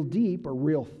real deep or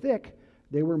real thick.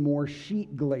 They were more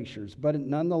sheet glaciers, but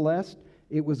nonetheless,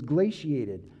 it was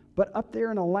glaciated. But up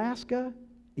there in Alaska,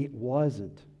 it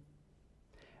wasn't.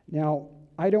 Now,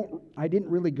 I didn't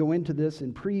really go into this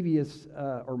in previous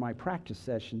or my practice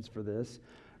sessions for this,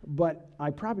 but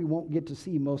I probably won't get to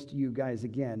see most of you guys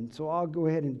again. So I'll go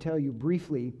ahead and tell you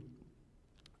briefly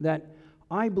that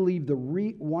I believe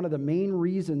one of the main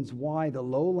reasons why the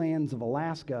lowlands of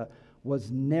Alaska was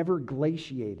never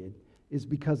glaciated is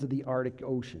because of the Arctic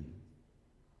Ocean.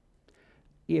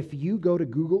 If you go to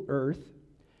Google Earth,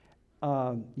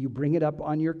 you bring it up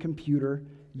on your computer,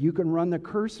 you can run the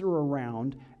cursor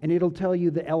around and it'll tell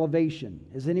you the elevation.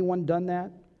 Has anyone done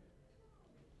that?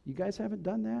 You guys haven't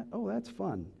done that? Oh, that's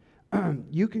fun.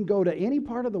 You can go to any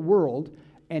part of the world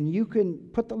and you can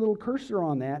put the little cursor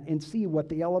on that and see what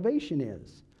the elevation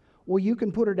is. Well, you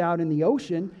can put it out in the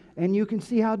ocean and you can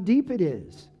see how deep it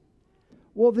is.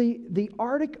 Well, the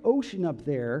Arctic Ocean up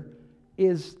there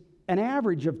is an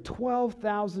average of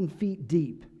 12,000 feet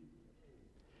deep.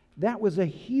 That was a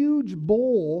huge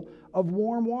bowl of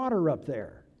warm water up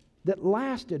there that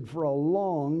lasted for a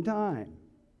long time.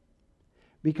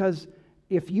 Because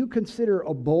if you consider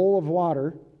a bowl of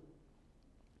water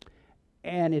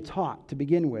and it's hot to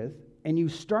begin with, and you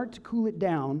start to cool it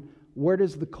down, where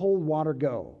does the cold water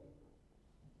go?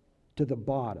 To the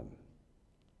bottom.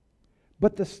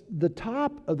 But the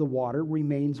top of the water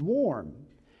remains warm.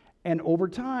 And over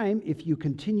time, if you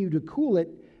continue to cool it,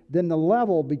 then the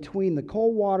level between the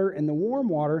cold water and the warm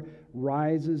water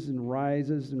rises and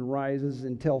rises and rises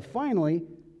until finally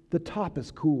the top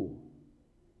is cool.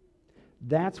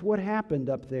 That's what happened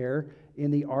up there in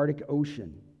the Arctic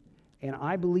Ocean. And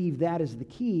I believe that is the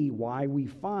key why we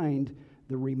find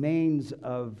the remains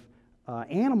of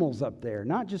animals up there,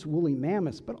 not just woolly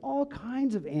mammoths, but all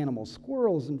kinds of animals,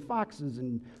 squirrels and foxes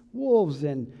and wolves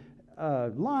and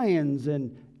lions.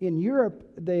 And in Europe,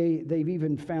 they've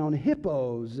even found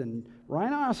hippos and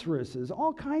rhinoceroses,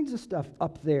 all kinds of stuff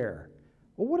up there.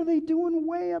 Well, what are they doing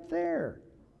way up there?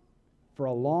 For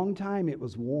a long time, it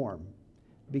was warm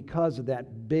because of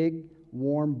that big,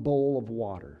 warm bowl of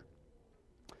water.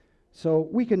 So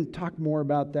we can talk more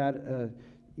about that,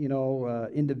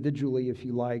 individually if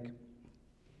you like.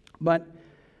 But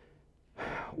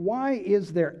why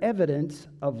is there evidence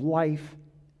of life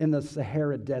in the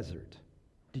Sahara Desert?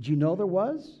 Did you know there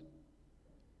was?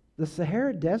 The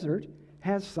Sahara Desert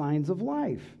has signs of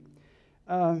life.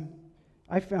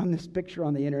 I found this picture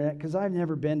on the internet because I've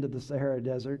never been to the Sahara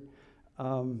Desert.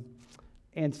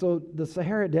 And so the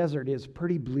Sahara Desert is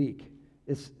pretty bleak.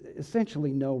 It's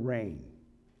essentially no rain.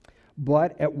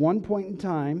 But at one point in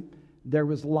time, there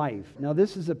was life. Now,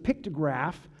 this is a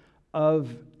pictograph of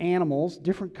animals,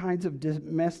 different kinds of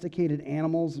domesticated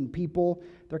animals and people.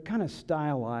 They're kind of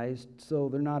stylized, so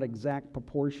they're not exact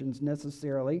proportions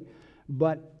necessarily.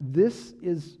 But this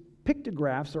is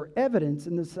pictographs or evidence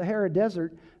in the Sahara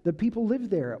Desert that people lived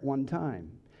there at one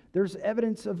time. There's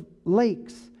evidence of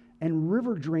lakes and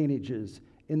river drainages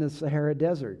in the Sahara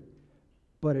Desert.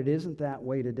 But it isn't that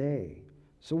way today.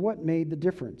 So what made the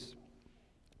difference?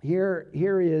 Here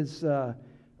is a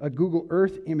Google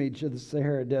Earth image of the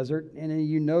Sahara Desert, and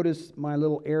you notice my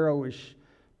little arrow is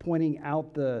pointing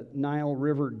out the Nile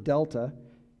River Delta.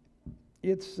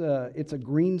 It's a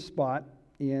green spot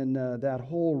in that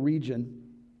whole region.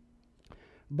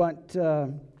 But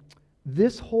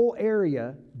this whole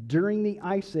area during the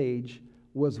Ice Age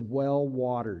was well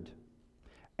watered,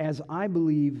 as I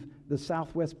believe the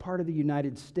southwest part of the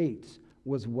United States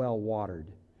was well watered.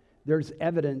 There's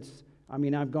evidence. I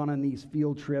mean, I've gone on these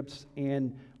field trips,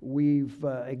 and we've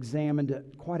examined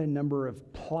quite a number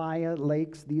of playa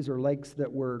lakes. These are lakes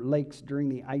that were lakes during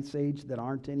the Ice Age that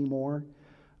aren't anymore.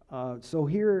 So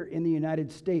here in the United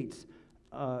States,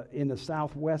 in the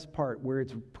southwest part, where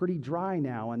it's pretty dry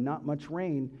now and not much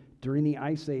rain, during the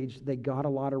Ice Age, they got a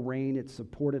lot of rain. It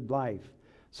supported life.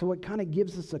 So it kind of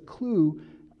gives us a clue.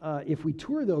 If we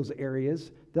tour those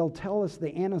areas, they'll tell us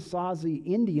the Anasazi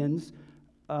Indians,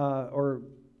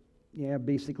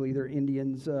 basically they're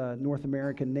Indians, North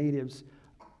American natives,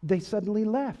 they suddenly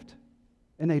left,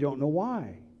 and they don't know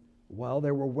why. Well,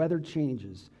 there were weather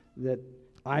changes that,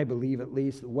 I believe at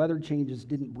least, the weather changes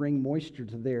didn't bring moisture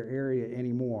to their area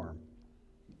anymore.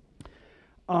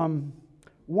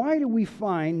 Why do we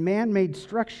find man-made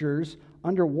structures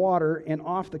underwater and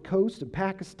off the coast of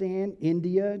Pakistan,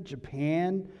 India,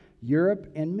 Japan,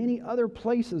 Europe, and many other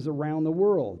places around the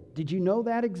world? Did you know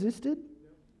that existed?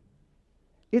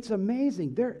 It's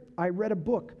amazing. I read a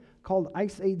book called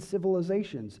Ice Age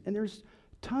Civilizations, and there's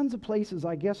tons of places,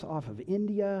 I guess, off of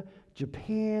India,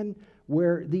 Japan,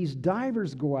 where these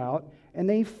divers go out and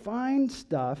they find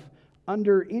stuff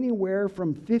under anywhere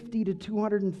from 50 to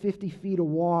 250 feet of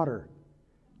water.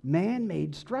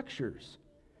 Man-made structures.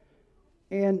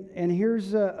 And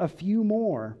here's a few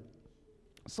more.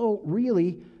 So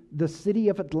really, the city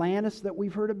of Atlantis that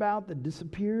we've heard about that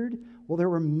disappeared, well, there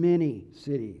were many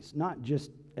cities, not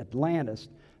just Atlantis.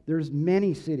 There's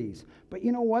many cities. But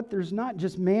you know what? There's not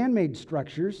just man-made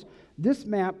structures. This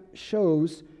map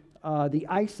shows the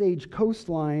Ice Age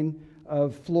coastline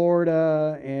of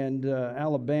Florida and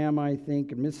Alabama, I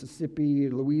think, and Mississippi,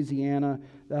 Louisiana,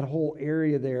 that whole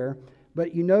area there.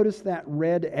 But you notice that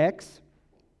red X?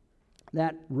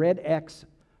 That red X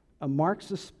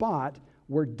marks a spot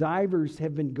where divers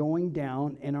have been going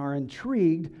down and are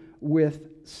intrigued with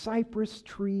cypress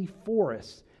tree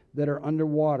forests that are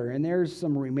underwater. And there's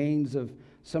some remains of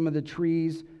some of the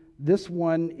trees. This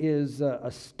one is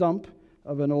a stump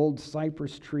of an old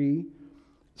cypress tree.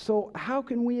 So how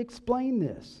can we explain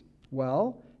this?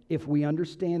 Well, if we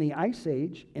understand the Ice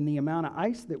Age and the amount of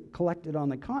ice that collected on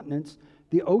the continents,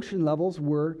 the ocean levels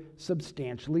were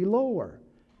substantially lower.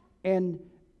 And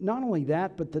not only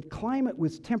that, but the climate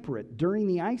was temperate. During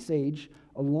the Ice Age,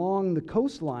 along the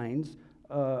coastlines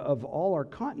of all our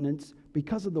continents,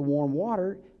 because of the warm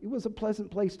water, it was a pleasant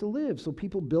place to live. So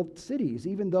people built cities,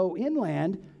 even though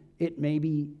inland it may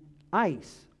be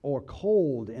ice or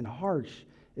cold and harsh.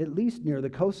 At least near the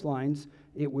coastlines,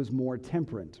 it was more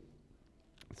temperate.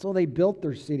 So they built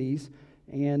their cities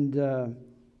and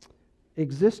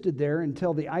existed there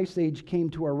until the Ice Age came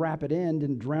to a rapid end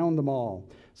and drowned them all.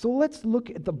 So let's look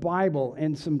at the Bible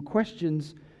and some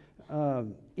questions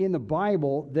in the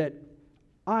Bible that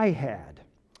I had.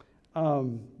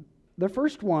 The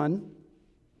first one,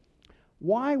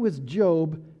 why was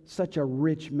Job such a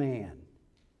rich man?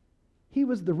 He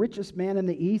was the richest man in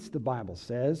the East, the Bible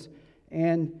says,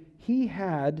 and he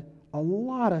had a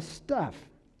lot of stuff.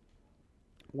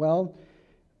 Well,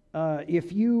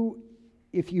 if you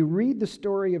read the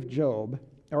story of Job,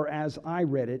 or as I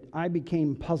read it, I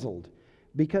became puzzled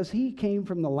because he came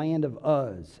from the land of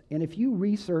Uz. And if you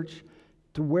research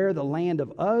to where the land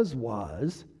of Uz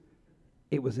was,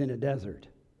 it was in a desert.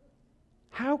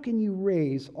 How can you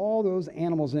raise all those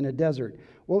animals in a desert?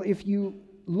 Well, if you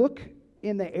look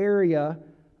in the area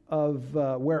of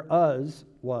where Uz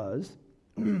was,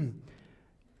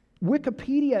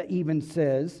 Wikipedia even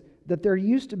says that there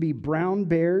used to be brown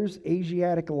bears,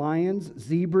 Asiatic lions,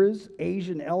 zebras,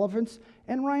 Asian elephants,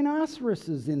 and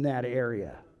rhinoceroses in that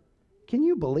area. Can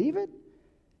you believe it?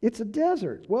 It's a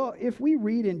desert. Well, if we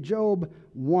read in Job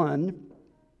 1,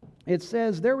 it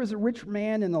says, there was a rich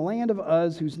man in the land of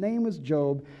Uz whose name was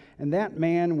Job, and that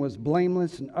man was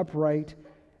blameless and upright,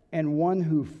 and one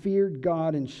who feared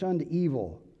God and shunned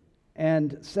evil.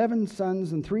 And 7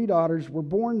 sons and 3 daughters were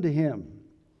born to him.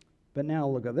 But now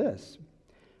look at this.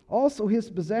 Also his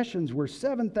possessions were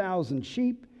 7,000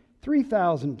 sheep,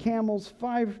 3,000 camels,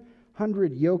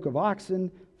 500 yoke of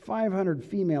oxen, 500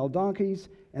 female donkeys,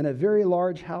 and a very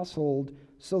large household,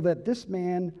 so that this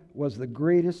man was the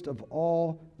greatest of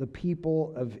all the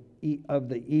people of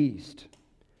the East.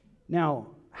 Now,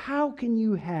 how can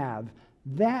you have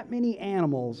that many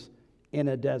animals in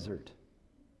a desert?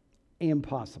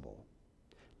 Impossible.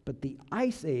 But the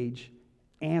Ice Age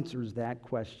answers that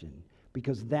question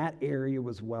because that area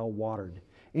was well watered.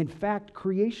 In fact,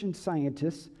 creation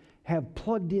scientists have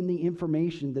plugged in the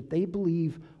information that they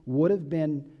believe would have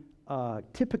been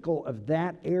typical of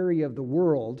that area of the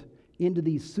world into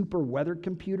these super weather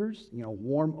computers,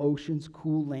 warm oceans,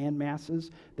 cool land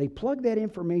masses. They plug that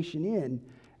information in,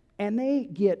 and they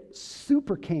get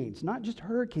super canes, not just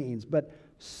hurricanes, but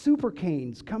super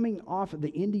canes coming off of the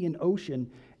Indian Ocean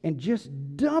and just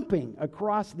dumping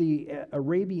across the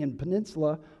Arabian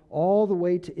Peninsula all the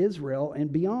way to Israel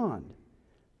and beyond.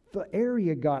 The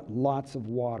area got lots of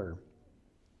water.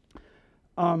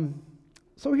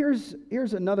 So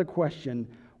here's another question.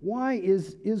 Why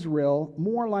is Israel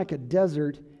more like a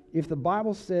desert if the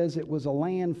Bible says it was a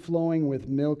land flowing with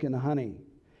milk and honey?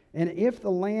 And if the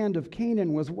land of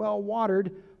Canaan was well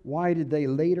watered, why did they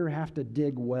later have to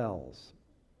dig wells?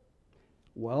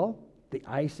 Well, the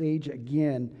Ice Age,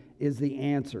 again, is the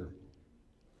answer.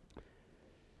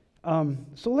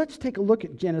 So let's take a look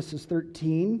at Genesis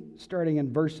 13, starting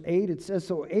in verse 8. It says,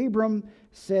 So Abram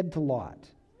said to Lot,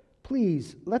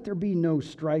 Please, let there be no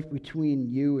strife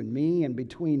between you and me, and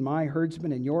between my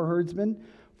herdsmen and your herdsmen,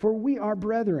 for we are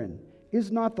brethren. Is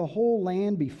not the whole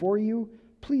land before you?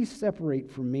 Please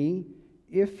separate from me.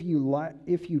 If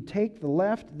you take the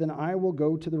left, then I will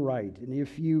go to the right. And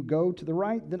if you go to the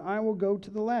right, then I will go to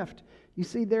the left. You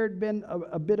see, there had been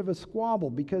a bit of a squabble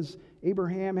because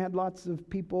Abraham had lots of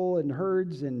people and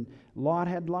herds, and Lot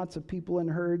had lots of people and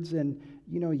herds. And,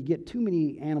 you get too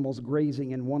many animals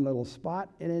grazing in one little spot,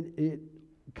 and it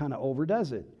kind of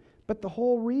overdoes it. but the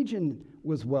whole region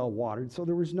was well watered, so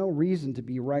there was no reason to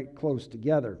be right close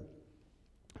together.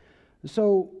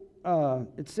 So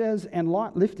it says, and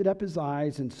Lot lifted up his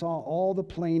eyes and saw all the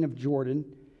plain of Jordan,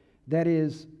 that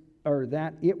it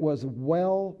was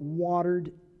well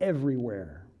watered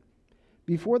everywhere,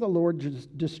 before the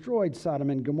Lord destroyed Sodom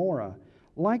and Gomorrah,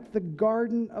 like the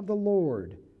garden of the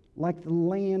Lord, like the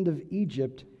land of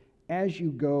Egypt, as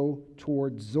you go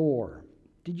toward Zoar.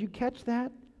 Did you catch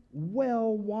that?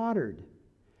 Well watered.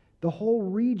 The whole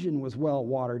region was well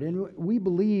watered. And we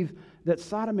believe that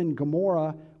Sodom and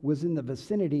Gomorrah was in the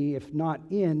vicinity, if not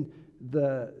in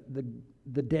the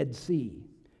Dead Sea.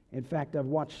 In fact, I've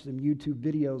watched some YouTube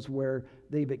videos where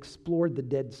they've explored the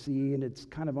Dead Sea, and it's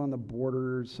kind of on the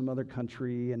border of some other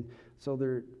country. And so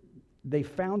they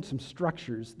found some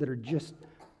structures that are just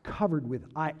covered with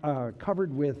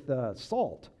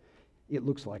salt. It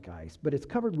looks like ice, but it's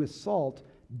covered with salt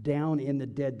down in the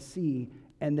Dead Sea,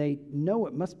 and they know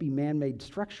it must be man-made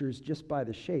structures just by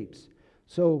the shapes.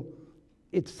 So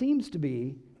it seems to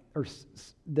be, or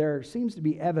there seems to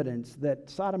be evidence that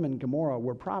Sodom and Gomorrah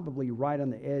were probably right on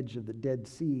the edge of the Dead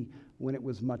Sea when it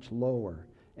was much lower,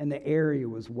 and the area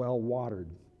was well watered.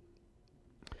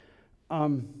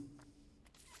 And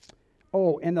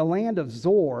the land of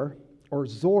Zor, or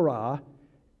Zorah,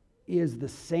 is the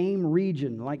same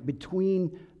region, like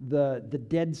between the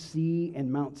Dead Sea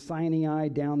and Mount Sinai,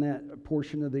 down that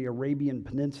portion of the Arabian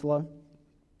Peninsula.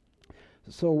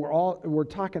 So we're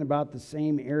talking about the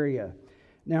same area.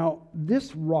 Now,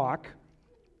 this rock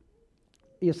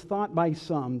is thought by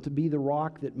some to be the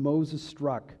rock that Moses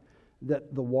struck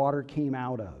that the water came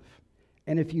out of.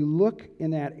 And if you look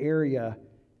in that area,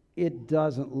 it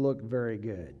doesn't look very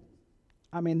good.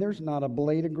 I mean, there's not a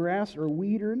blade of grass or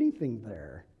weed or anything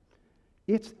there.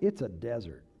 It's a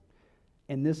desert.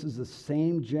 And this is the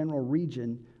same general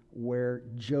region where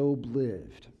Job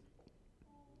lived.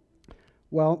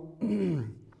 Well,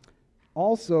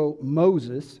 also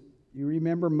Moses, you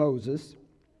remember Moses.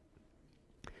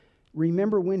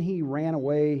 Remember when he ran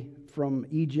away from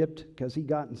Egypt because he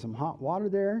got in some hot water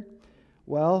there?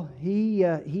 Well, he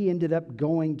ended up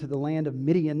going to the land of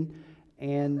Midian,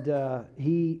 and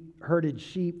he herded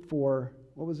sheep for,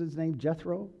 what was his name,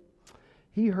 Jethro?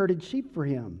 He herded sheep for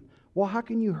him. Well, how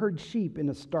can you herd sheep in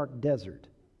a stark desert?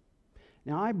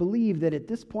 Now, I believe that at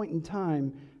this point in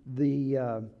time,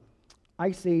 the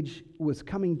Ice Age was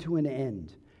coming to an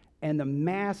end, and the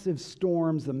massive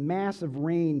storms, the massive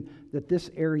rain that this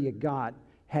area got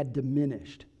had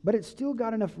diminished. But it still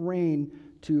got enough rain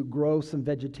to grow some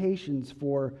vegetations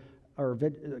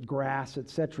grass,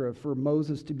 etc., for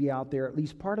Moses to be out there at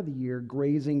least part of the year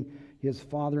grazing his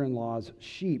father-in-law's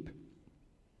sheep.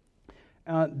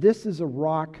 This is a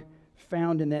rock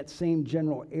found in that same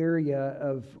general area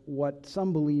of what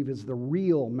some believe is the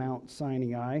real Mount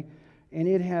Sinai, and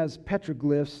it has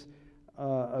petroglyphs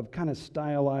of kind of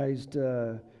stylized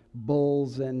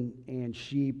bulls and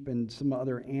sheep and some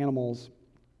other animals.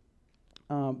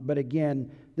 But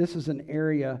again, this is an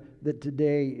area that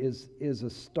today is a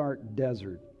stark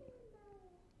desert.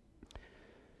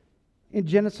 In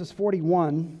Genesis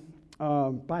 41,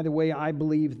 by the way, I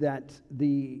believe that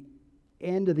the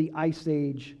end of the Ice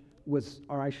Age was,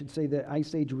 or I should say the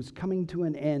Ice Age was coming to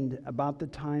an end about the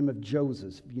time of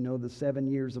Joseph. You know, the 7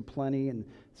 years of plenty and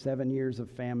 7 years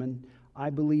of famine. I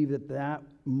believe that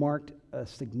marked a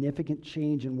significant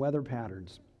change in weather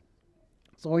patterns.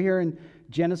 So here in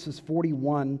Genesis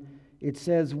 41, it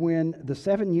says, when the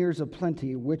 7 years of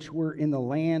plenty which were in the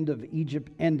land of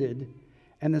Egypt ended,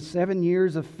 and the 7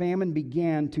 years of famine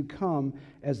began to come,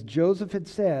 as Joseph had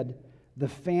said, the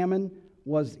famine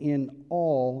was in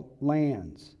all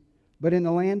lands. But in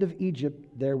the land of Egypt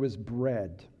there was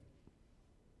bread.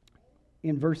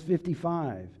 In verse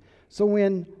 55, so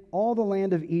when all the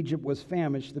land of Egypt was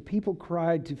famished, the people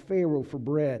cried to Pharaoh for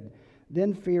bread.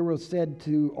 Then Pharaoh said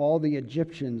to all the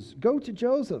Egyptians, go to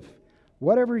Joseph.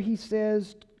 Whatever he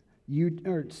says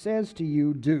to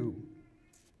you, do.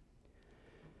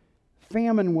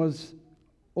 Famine was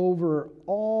over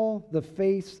all the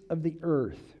face of the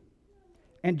earth.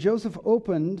 And Joseph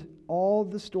opened all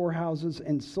the storehouses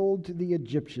and sold to the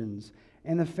Egyptians,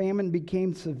 and the famine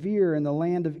became severe in the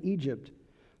land of Egypt.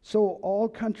 So all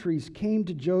countries came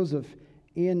to Joseph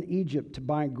in Egypt to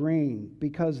buy grain,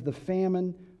 because the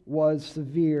famine was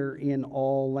severe in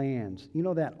all lands. You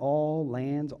know that all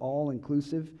lands, all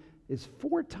inclusive, is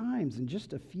 4 times in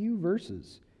just a few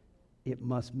verses. It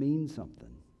must mean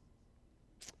something.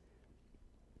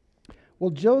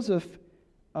 Well, Joseph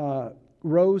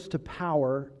rose to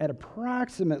power at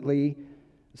approximately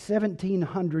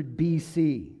 1700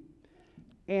 BC.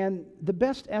 And the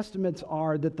best estimates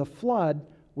are that the flood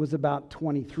was about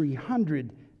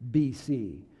 2300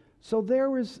 BC. So there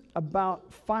was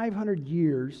about 500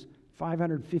 years,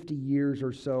 550 years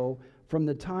or so from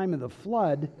the time of the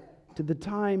flood to the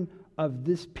time of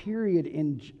this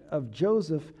period of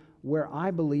Joseph, where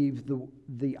I believe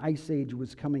the Ice Age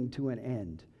was coming to an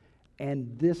end.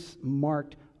 And this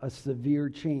marked a severe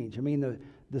change. I mean,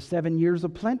 the 7 years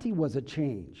of plenty was a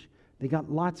change. They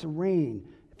got lots of rain.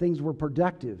 Things were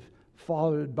productive,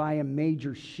 followed by a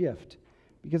major shift.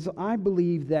 Because I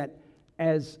believe that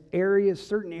as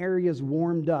certain areas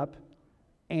warmed up,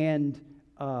 and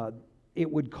it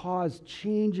would cause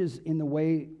changes in the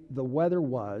way the weather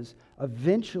was,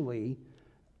 eventually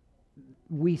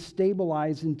we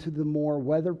stabilize into the more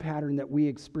weather pattern that we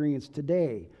experience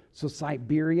today. So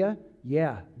Siberia,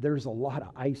 yeah, there's a lot of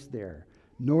ice there.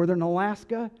 Northern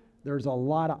Alaska, there's a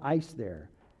lot of ice there,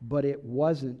 but it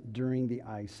wasn't during the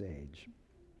Ice Age.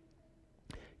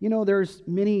 You know, there's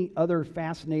many other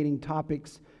fascinating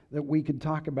topics that we could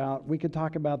talk about. We could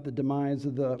talk about the demise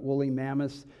of the woolly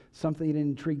mammoths. Something that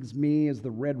intrigues me is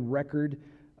the Red Record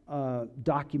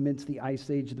documents the Ice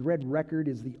Age. The Red Record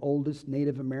is the oldest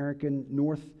Native American,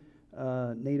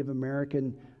 Native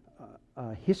American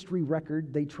history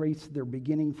record. They trace their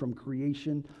beginning from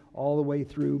creation all the way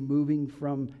through, moving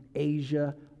from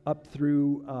Asia up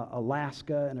through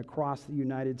Alaska and across the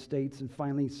United States and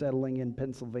finally settling in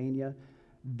Pennsylvania.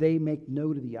 They make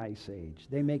note of the Ice Age.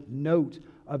 They make note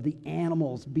of the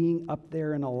animals being up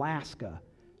there in Alaska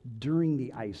during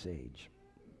the Ice Age.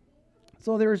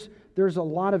 So there's a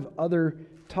lot of other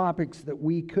topics that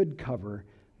we could cover,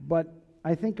 but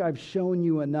I think I've shown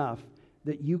you enough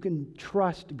that you can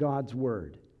trust God's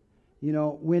word. You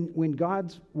know, when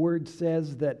God's word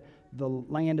says that the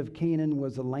land of Canaan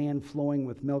was a land flowing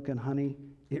with milk and honey,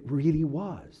 it really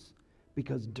was,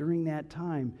 because during that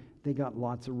time they got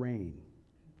lots of rain.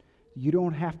 You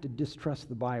don't have to distrust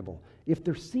the Bible. If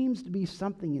there seems to be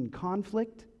something in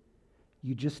conflict,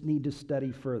 you just need to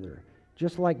study further.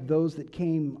 Just like those that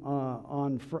came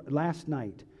last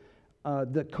night.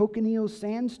 The Coconino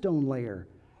sandstone layer,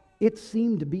 it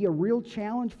seemed to be a real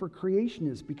challenge for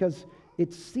creationists because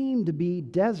it seemed to be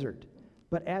desert.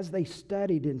 But as they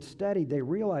studied and studied, they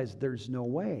realized there's no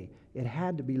way. It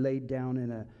had to be laid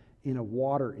down in a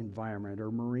water environment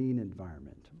or marine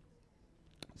environment.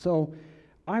 So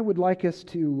I would like us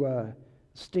to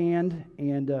stand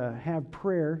and have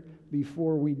prayer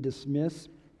before we dismiss.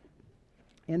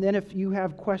 And then if you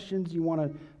have questions, you want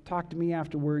to talk to me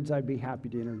afterwards, I'd be happy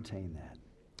to entertain that.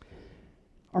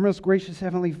 Our most gracious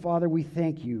Heavenly Father, we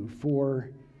thank you for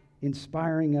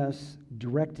inspiring us,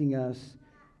 directing us,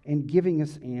 and giving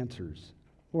us answers.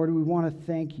 Lord, we want to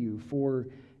thank you for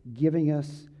giving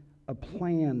us a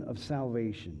plan of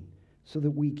salvation so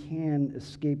that we can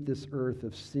escape this earth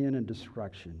of sin and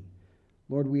destruction.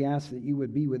 Lord, we ask that you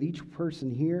would be with each person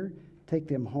here, take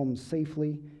them home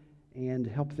safely, and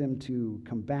help them to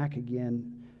come back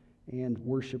again and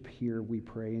worship here, we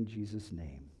pray in Jesus'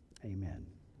 name. Amen.